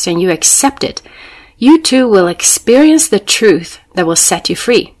experienced and you accept it, you too will experience the truth that will set you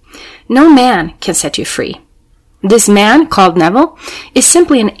free. No man can set you free. This man, called Neville, is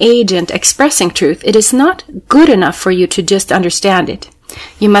simply an agent expressing truth. It is not good enough for you to just understand it.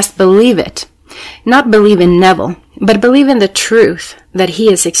 You must believe it. Not believe in Neville, but believe in the truth that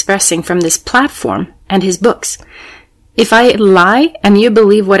he is expressing from this platform and his books. If I lie and you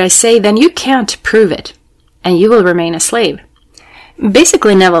believe what I say, then you can't prove it, and you will remain a slave.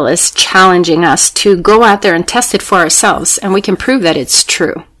 Basically, Neville is challenging us to go out there and test it for ourselves, and we can prove that it's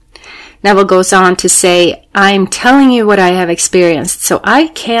true. Neville goes on to say, I'm telling you what I have experienced, so I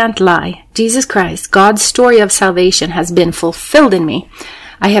can't lie. Jesus Christ, God's story of salvation, has been fulfilled in me.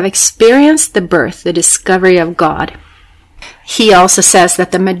 I have experienced the birth, the discovery of God. He also says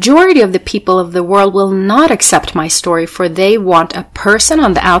that the majority of the people of the world will not accept my story, for they want a person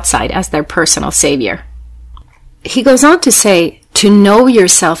on the outside as their personal savior. He goes on to say, to know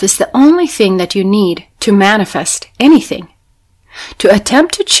yourself is the only thing that you need to manifest anything. To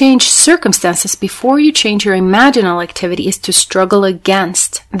attempt to change circumstances before you change your imaginal activity is to struggle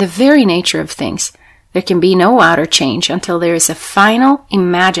against the very nature of things. There can be no outer change until there is a final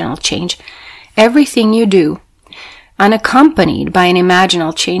imaginal change. Everything you do, unaccompanied by an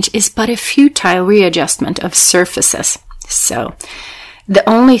imaginal change, is but a futile readjustment of surfaces. So, the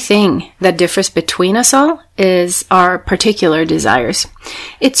only thing that differs between us all is our particular desires.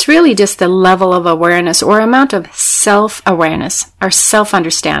 It's really just the level of awareness or amount of self-awareness, our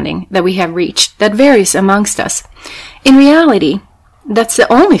self-understanding that we have reached that varies amongst us. In reality, that's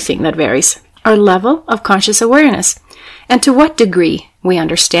the only thing that varies, our level of conscious awareness, and to what degree we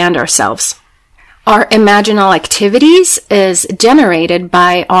understand ourselves. Our imaginal activities is generated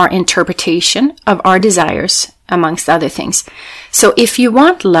by our interpretation of our desires, amongst other things. So if you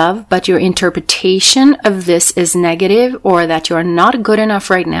want love, but your interpretation of this is negative, or that you're not good enough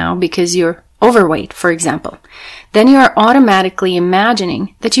right now because you're overweight, for example, then you are automatically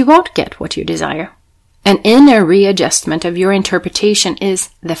imagining that you won't get what you desire. An inner readjustment of your interpretation is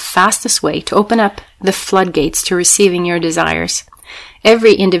the fastest way to open up the floodgates to receiving your desires.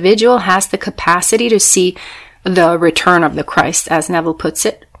 Every individual has the capacity to see the return of the Christ, as Neville puts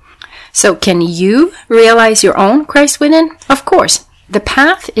it. So can you realize your own Christ within? Of course, The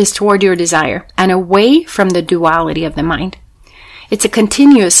path is toward your desire and away from the duality of the mind. It's a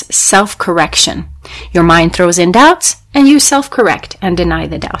continuous self-correction. Your mind throws in doubts, and you self-correct and deny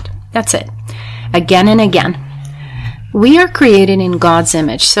the doubt. That's it. Again and again. We are created in God's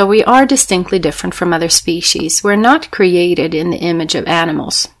image, so we are distinctly different from other species. We're not created in the image of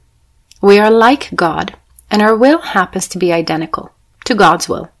animals. We are like God, and our will happens to be identical to God's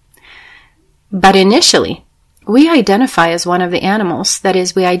will. But initially, we identify as one of the animals. That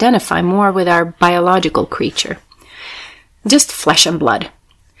is, we identify more with our biological creature. Just flesh and blood.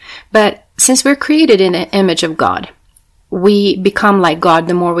 But since we're created in the image of God, we become like God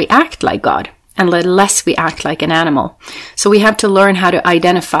the more we act like God, and the less we act like an animal. So we have to learn how to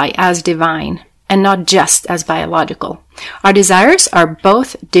identify as divine and not just as biological. Our desires are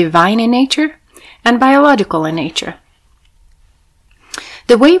both divine in nature and biological in nature.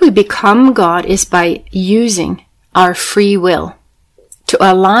 The way we become God is by using our free will to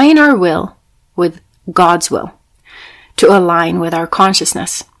align our will with God's will, to align with our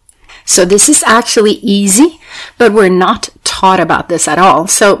consciousness. So this is actually easy, but we're not taught about this at all.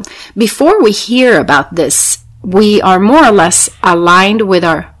 So before we hear about this, we are more or less aligned with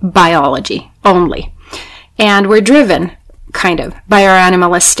our biology only. And we're driven, kind of, by our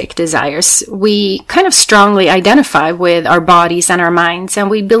animalistic desires. We kind of strongly identify with our bodies and our minds, and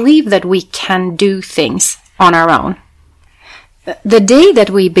we believe that we can do things on our own. The day that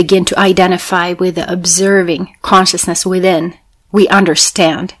we begin to identify with the observing consciousness within, we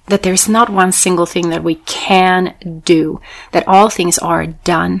understand that there's not one single thing that we can do, that all things are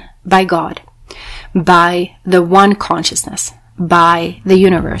done by God, by the one consciousness, by the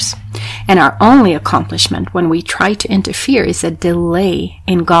universe. And our only accomplishment when we try to interfere is a delay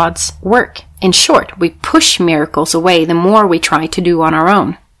in God's work. In short, we push miracles away the more we try to do on our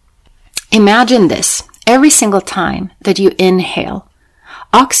own. Imagine this. Every single time that you inhale,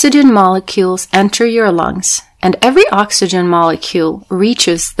 oxygen molecules enter your lungs, and every oxygen molecule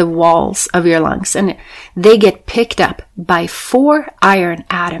reaches the walls of your lungs, and they get picked up by 4 iron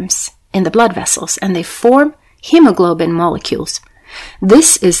atoms in the blood vessels, and they form hemoglobin molecules.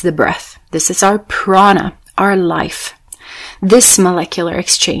 This is the breath. This is our prana, our life. This molecular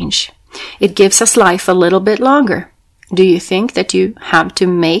exchange. It gives us life a little bit longer. Do you think that you have to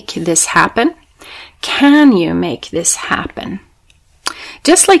make this happen? Can you make this happen?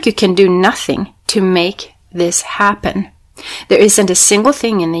 Just like you can do nothing to make this happen, there isn't a single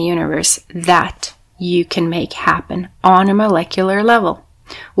thing in the universe that you can make happen on a molecular level.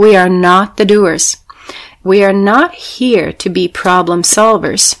 We are not the doers. We are not here to be problem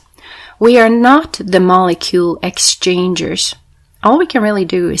solvers. We are not the molecule exchangers. All we can really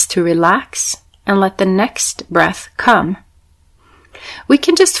do is to relax and let the next breath come. We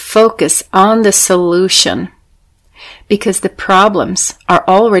can just focus on the solution because the problems are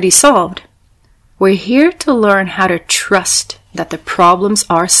already solved. We're here to learn how to trust that the problems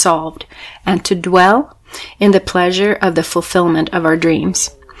are solved and to dwell in the pleasure of the fulfillment of our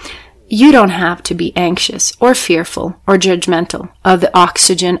dreams. You don't have to be anxious or fearful or judgmental of the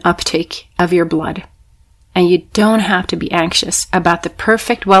oxygen uptake of your blood. And you don't have to be anxious about the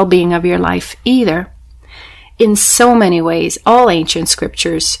perfect well-being of your life either. In so many ways, all ancient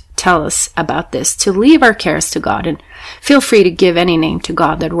scriptures tell us about this, to leave our cares to God, and feel free to give any name to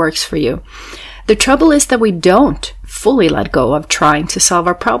God that works for you. The trouble is that we don't fully let go of trying to solve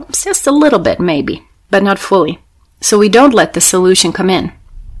our problems, just a little bit maybe, but not fully. So we don't let the solution come in.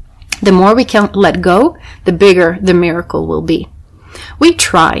 The more we can let go, the bigger the miracle will be. We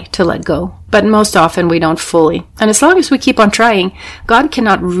try to let go, but most often we don't fully. And as long as we keep on trying, God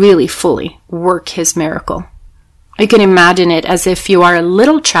cannot really fully work His miracle. You can imagine it as if you are a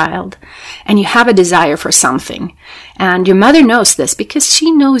little child and you have a desire for something. And your mother knows this because she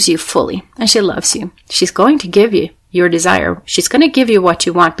knows you fully and she loves you. She's going to give you your desire. She's going to give you what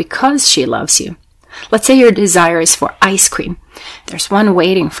you want because she loves you. Let's say your desire is for ice cream. There's one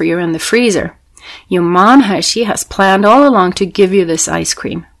waiting for you in the freezer. Your mom, she has planned all along to give you this ice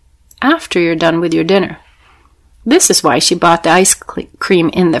cream after you're done with your dinner. This is why she bought the ice cream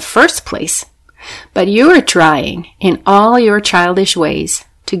in the first place. But you are trying in all your childish ways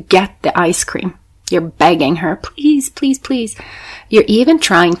to get the ice cream. You're begging her, please, please, please. You're even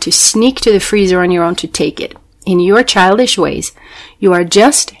trying to sneak to the freezer on your own to take it. In your childish ways, you are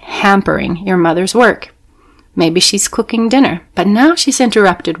just hampering your mother's work. Maybe she's cooking dinner, but now she's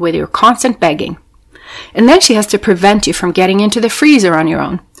interrupted with your constant begging. And then she has to prevent you from getting into the freezer on your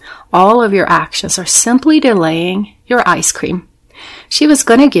own. All of your actions are simply delaying your ice cream. She was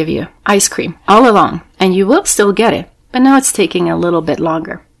going to give you ice cream all along, and you will still get it, but now it's taking a little bit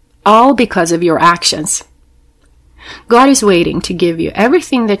longer. All because of your actions. God is waiting to give you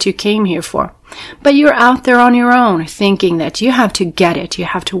everything that you came here for. But you're out there on your own, thinking that you have to get it, you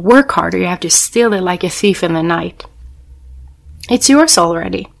have to work harder, you have to steal it like a thief in the night. It's yours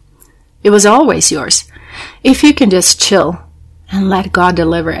already. It was always yours. If you can just chill and let God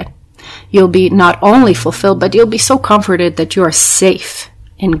deliver it, you'll be not only fulfilled, but you'll be so comforted that you are safe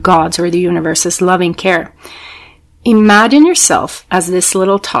in God's or the universe's loving care. Imagine yourself as this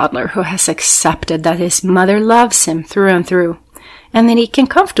little toddler who has accepted that his mother loves him through and through, and that he can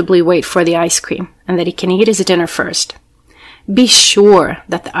comfortably wait for the ice cream, and that he can eat his dinner first. Be sure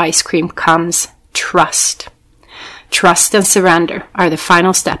that the ice cream comes. Trust. Trust and surrender are the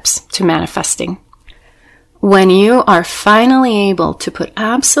final steps to manifesting. When you are finally able to put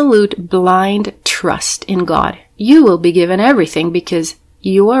absolute blind trust in God, you will be given everything because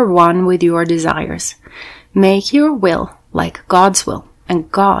you are one with your desires. Make your will like God's will,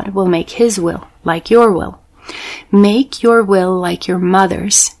 and God will make his will like your will. Make your will like your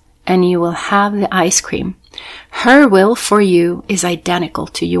mother's, and you will have the ice cream. Her will for you is identical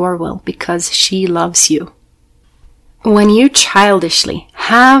to your will because she loves you. When you childishly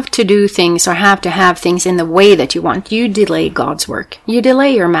have to do things or have to have things in the way that you want, you delay God's work. You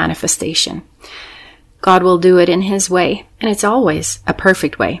delay your manifestation. God will do it in his way, and it's always a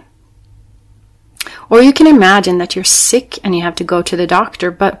perfect way. Or you can imagine that you're sick and you have to go to the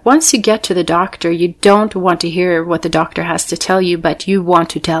doctor, but once you get to the doctor, you don't want to hear what the doctor has to tell you, but you want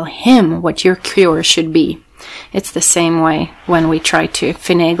to tell him what your cure should be. It's the same way when we try to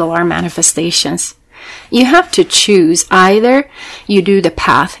finagle our manifestations. You have to choose. Either you do the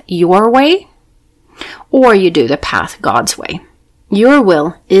path your way, or you do the path God's way. Your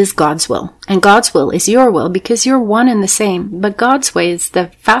will is God's will, and God's will is your will because you're one and the same, but God's way is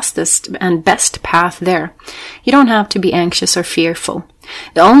the fastest and best path there. You don't have to be anxious or fearful.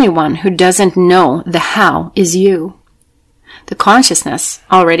 The only one who doesn't know the how is you. The consciousness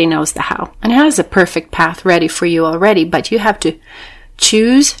already knows the how, and has a perfect path ready for you already, but you have to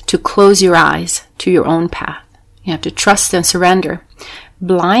choose to close your eyes to your own path. You have to trust and surrender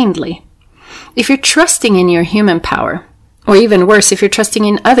blindly. If you're trusting in your human power, or even worse, if you're trusting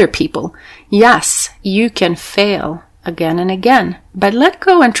in other people, yes, you can fail again and again. But let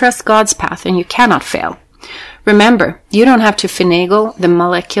go and trust God's path, and you cannot fail. Remember, you don't have to finagle the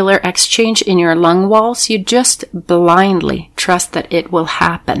molecular exchange in your lung walls. You just blindly trust that it will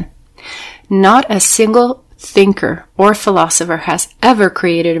happen. Not a single thinker or philosopher has ever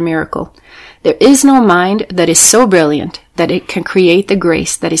created a miracle. There is no mind that is so brilliant that it can create the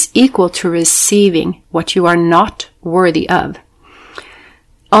grace that is equal to receiving what you are not worthy of.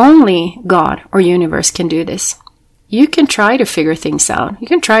 Only God or universe can do this. You can try to figure things out. You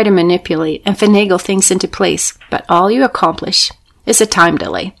can try to manipulate and finagle things into place, but all you accomplish is a time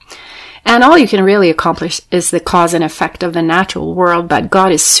delay. And all you can really accomplish is the cause and effect of the natural world, but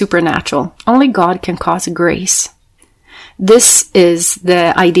God is supernatural. Only God can cause grace. This is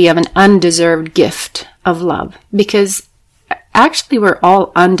the idea of an undeserved gift of love, because actually we're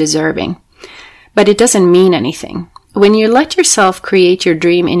all undeserving, but it doesn't mean anything. When you let yourself create your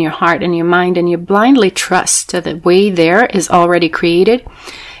dream in your heart and your mind, and you blindly trust that the way there is already created,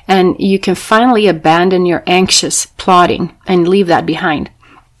 and you can finally abandon your anxious plotting and leave that behind,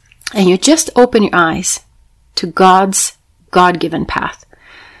 and you just open your eyes to God's God-given path,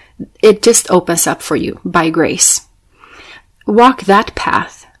 it just opens up for you by grace. Walk that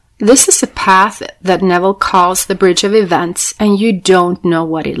path. This is a path that Neville calls the bridge of events, and you don't know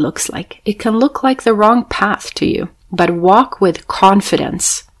what it looks like. It can look like the wrong path to you, but walk with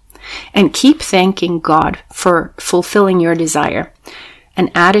confidence and keep thanking God for fulfilling your desire. An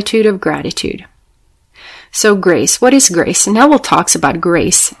attitude of gratitude. So grace, what is grace? Neville talks about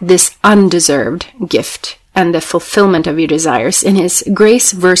grace, this undeserved gift, and the fulfillment of your desires in his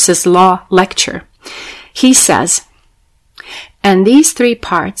Grace versus Law lecture. He says, and these three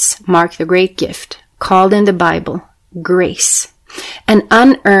parts mark the great gift, called in the Bible grace, an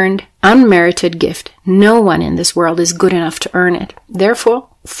unearned, unmerited gift. No one in this world is good enough to earn it. Therefore,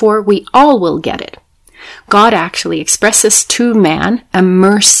 we all will get it. God actually expresses to man a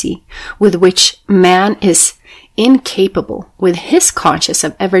mercy with which man is incapable, with his conscience,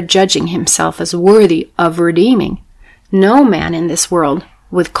 of ever judging himself as worthy of redeeming. No man in this world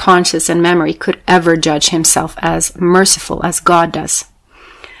with conscience and memory could ever judge himself as merciful as God does.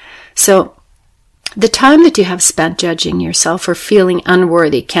 So, the time that you have spent judging yourself or feeling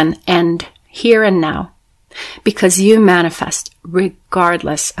unworthy can end here and now, because you manifest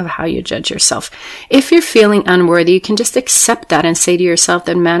regardless of how you judge yourself. If you're feeling unworthy, you can just accept that and say to yourself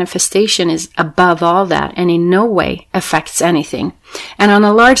that manifestation is above all that and in no way affects anything. And on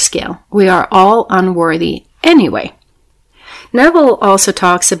a large scale, we are all unworthy anyway. Neville also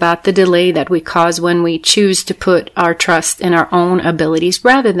talks about the delay that we cause when we choose to put our trust in our own abilities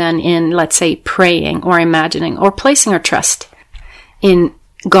rather than in, let's say, praying or imagining or placing our trust in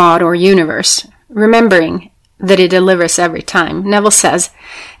God or universe, remembering that it delivers every time. Neville says,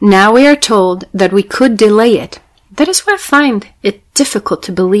 now we are told that we could delay it. That is why I find it difficult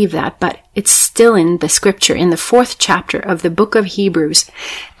to believe that, but it's still in the scripture in the 4th chapter of the book of Hebrews.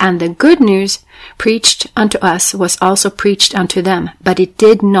 And the good news preached unto us was also preached unto them, but it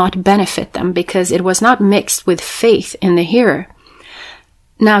did not benefit them because it was not mixed with faith in the hearer.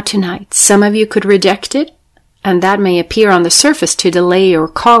 Now tonight, some of you could reject it, and that may appear on the surface to delay your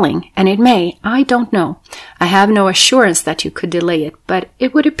calling, and it may, I don't know. I have no assurance that you could delay it, but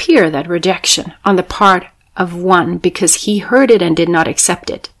it would appear that rejection on the part of one because he heard it and did not accept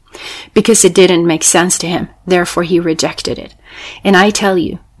it, because it didn't make sense to him, therefore he rejected it. And I tell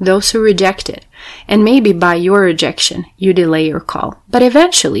you, those who reject it, and maybe by your rejection you delay your call, but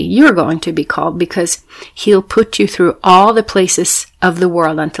eventually you're going to be called because he'll put you through all the places of the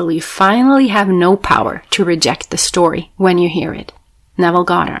world until you finally have no power to reject the story when you hear it. Neville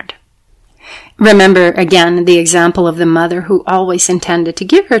Goddard. Remember again the example of the mother who always intended to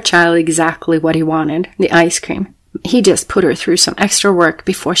give her child exactly what he wanted, the ice cream. He just put her through some extra work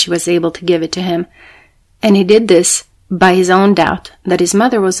before she was able to give it to him. And he did this by his own doubt that his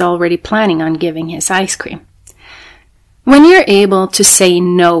mother was already planning on giving his ice cream. When you're able to say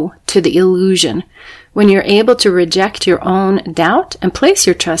no to the illusion, when you're able to reject your own doubt and place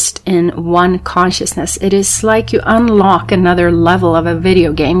your trust in one consciousness, it is like you unlock another level of a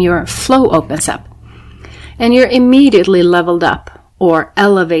video game. Your flow opens up, and you're immediately leveled up or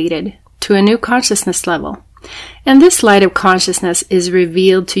elevated to a new consciousness level. And this light of consciousness is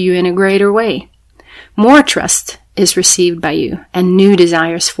revealed to you in a greater way. More trust is received by you, and new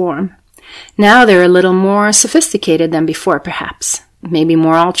desires form. Now they're a little more sophisticated than before, perhaps. Maybe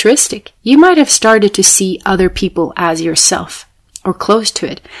more altruistic. You might have started to see other people as yourself, or close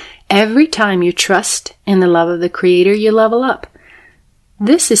to it. Every time you trust in the love of the Creator, you level up.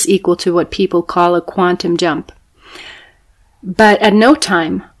 This is equal to what people call a quantum jump. But at no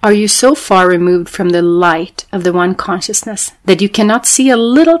time are you so far removed from the light of the one consciousness that you cannot see a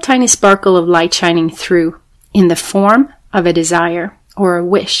little tiny sparkle of light shining through in the form of a desire, or a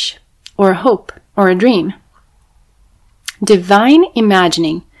wish, or a hope, or a dream. Divine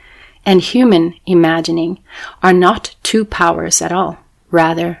imagining and human imagining are not two powers at all,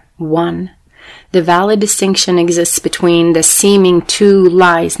 rather one. The valid distinction exists between the seeming two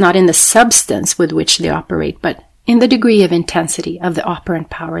lies, not in the substance with which they operate, but in the degree of intensity of the operant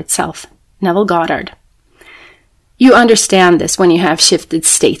power itself. Neville Goddard. You understand this when you have shifted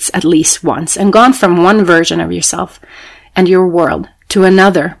states at least once and gone from one version of yourself and your world to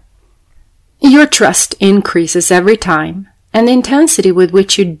another. Your trust increases every time, and the intensity with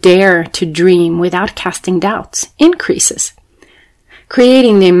which you dare to dream without casting doubts increases.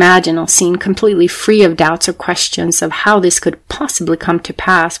 Creating the imaginal scene completely free of doubts or questions of how this could possibly come to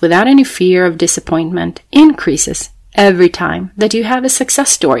pass without any fear of disappointment increases every time that you have a success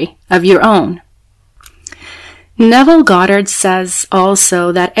story of your own. Neville Goddard says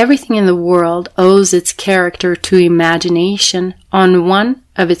also that everything in the world owes its character to imagination on one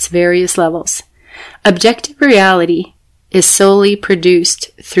of its various levels. Objective reality is solely produced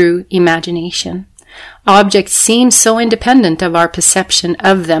through imagination. Objects seem so independent of our perception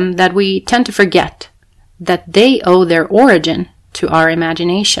of them that we tend to forget that they owe their origin to our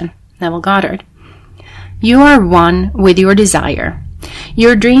imagination. Neville Goddard. You are one with your desire,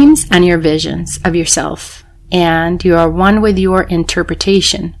 your dreams and your visions of yourself, and you are one with your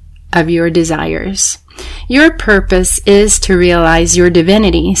interpretation of your desires. Your purpose is to realize your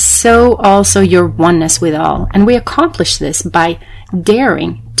divinity, so also your oneness with all. And we accomplish this by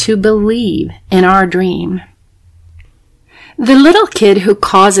daring to believe in our dream. The little kid who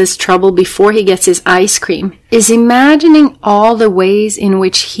causes trouble before he gets his ice cream is imagining all the ways in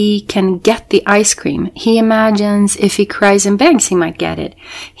which he can get the ice cream. He imagines if he cries and begs, he might get it.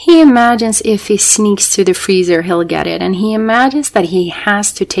 He imagines if he sneaks to the freezer, he'll get it. And he imagines that he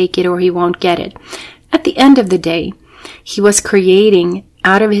has to take it or he won't get it. At the end of the day, he was creating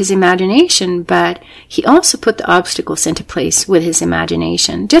out of his imagination, but he also put the obstacles into place with his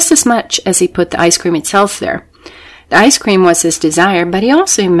imagination, just as much as he put the ice cream itself there. The ice cream was his desire, but he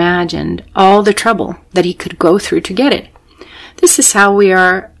also imagined all the trouble that he could go through to get it. This is how we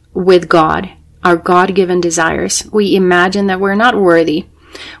are with God, our God-given desires. We imagine that we're not worthy.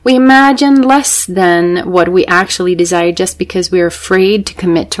 We imagine less than what we actually desire just because we're afraid to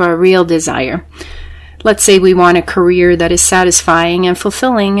commit to our real desire. Let's say we want a career that is satisfying and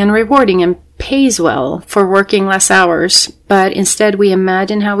fulfilling and rewarding and pays well for working less hours, but instead we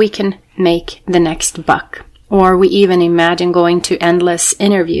imagine how we can make the next buck. Or we even imagine going to endless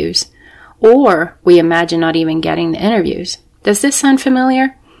interviews. Or we imagine not even getting the interviews. Does this sound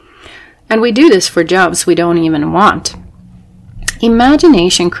familiar? And we do this for jobs we don't even want.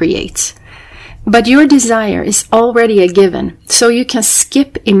 Imagination creates. But your desire is already a given, so you can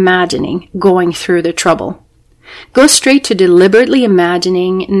skip imagining going through the trouble. Go straight to deliberately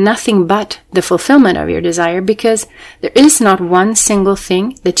imagining nothing but the fulfillment of your desire, because there is not one single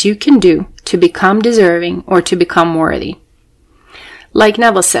thing that you can do to become deserving or to become worthy. Like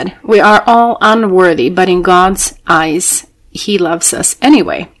Neville said, we are all unworthy, but in God's eyes, He loves us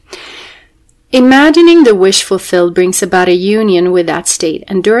anyway. Imagining the wish fulfilled brings about a union with that state,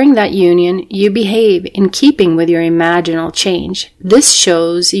 and during that union, you behave in keeping with your imaginal change. This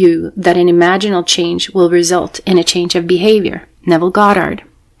shows you that an imaginal change will result in a change of behavior. Neville Goddard.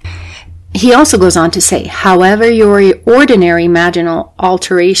 He also goes on to say, however, your ordinary imaginal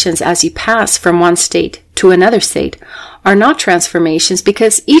alterations as you pass from one state to another state are not transformations,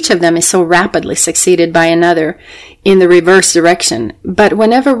 because each of them is so rapidly succeeded by another in the reverse direction. But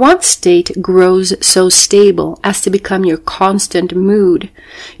whenever one state grows so stable as to become your constant mood,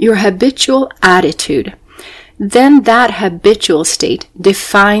 your habitual attitude, then that habitual state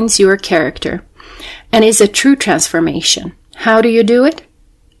defines your character and is a true transformation. How do you do it?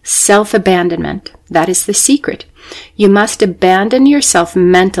 Self-abandonment. That is the secret. You must abandon yourself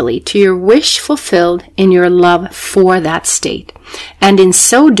mentally to your wish fulfilled in your love for that state. And in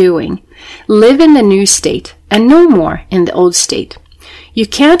so doing, live in the new state and no more in the old state. You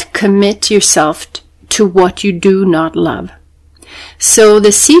can't commit yourself to what you do not love. So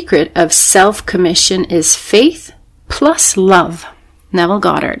the secret of self-commission is faith plus love. Neville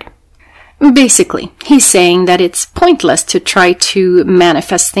Goddard. Basically, he's saying that it's pointless to try to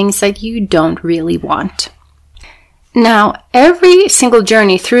manifest things that you don't really want. Now, every single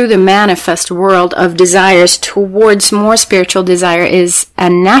journey through the manifest world of desires towards more spiritual desire is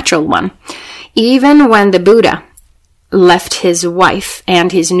a natural one. Even when the Buddha left his wife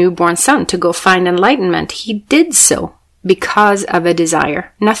and his newborn son to go find enlightenment, he did so because of a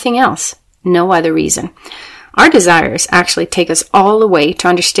desire, nothing else, no other reason. Our desires actually take us all the way to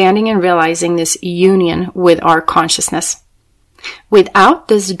understanding and realizing this union with our consciousness. Without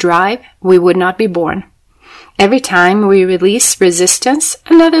this drive, we would not be born. Every time we release resistance,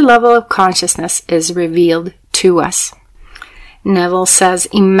 another level of consciousness is revealed to us. Neville says,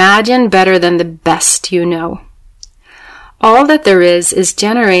 imagine better than the best you know. All that there is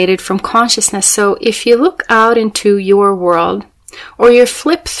generated from consciousness, so if you look out into your world, or you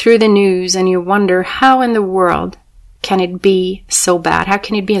flip through the news and you wonder, how in the world can it be so bad? How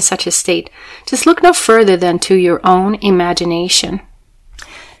can it be in such a state? Just look no further than to your own imagination.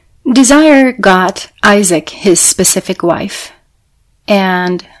 Desire got Isaac his specific wife,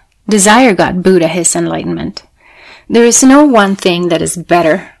 and desire got Buddha his enlightenment. There is no one thing that is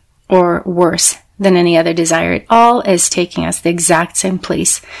better or worse than any other desire. It all is taking us the exact same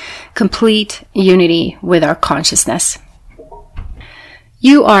place, complete unity with our consciousness.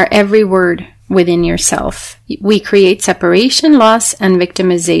 You are every word within yourself. We create separation, loss, and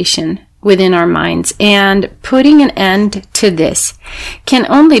victimization within our minds, and putting an end to this can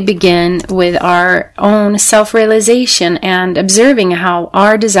only begin with our own self-realization and observing how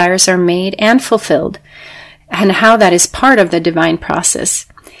our desires are made and fulfilled, and how that is part of the divine process.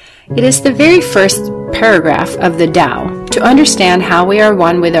 It is the very first paragraph of the Tao to understand how we are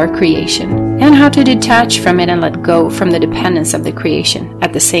one with our creation, and how to detach from it and let go from the dependence of the creation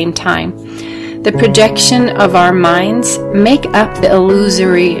at the same time. The projection of our minds make up the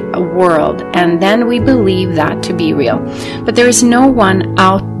illusory world, and then we believe that to be real. But there is no one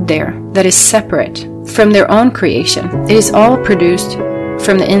out there that is separate from their own creation. It is all produced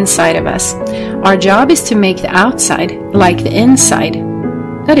from the inside of us. Our job is to make the outside like the inside.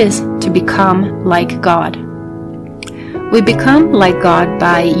 That is, to become like God. We become like God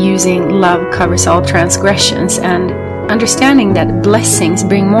by using love covers all transgressions and understanding that blessings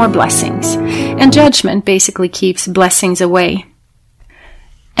bring more blessings, and judgment basically keeps blessings away.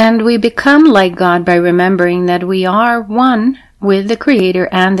 And we become like God by remembering that we are one with the Creator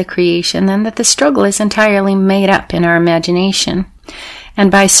and the creation, and that the struggle is entirely made up in our imagination. And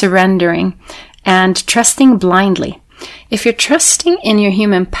by surrendering and trusting blindly. If you're trusting in your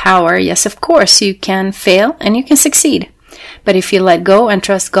human power, yes, of course, you can fail and you can succeed. But if you let go and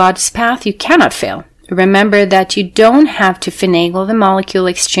trust God's path, you cannot fail. Remember that you don't have to finagle the molecule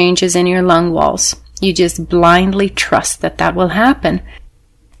exchanges in your lung walls. You just blindly trust that that will happen.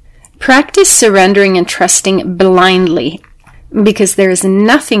 Practice surrendering and trusting blindly. because there is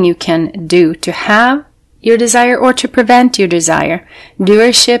nothing you can do to have your desire or to prevent your desire.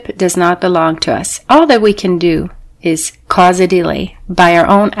 Doership does not belong to us. All that we can do is cause a delay by our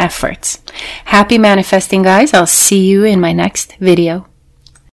own efforts. Happy manifesting, guys. I'll see you in my next video.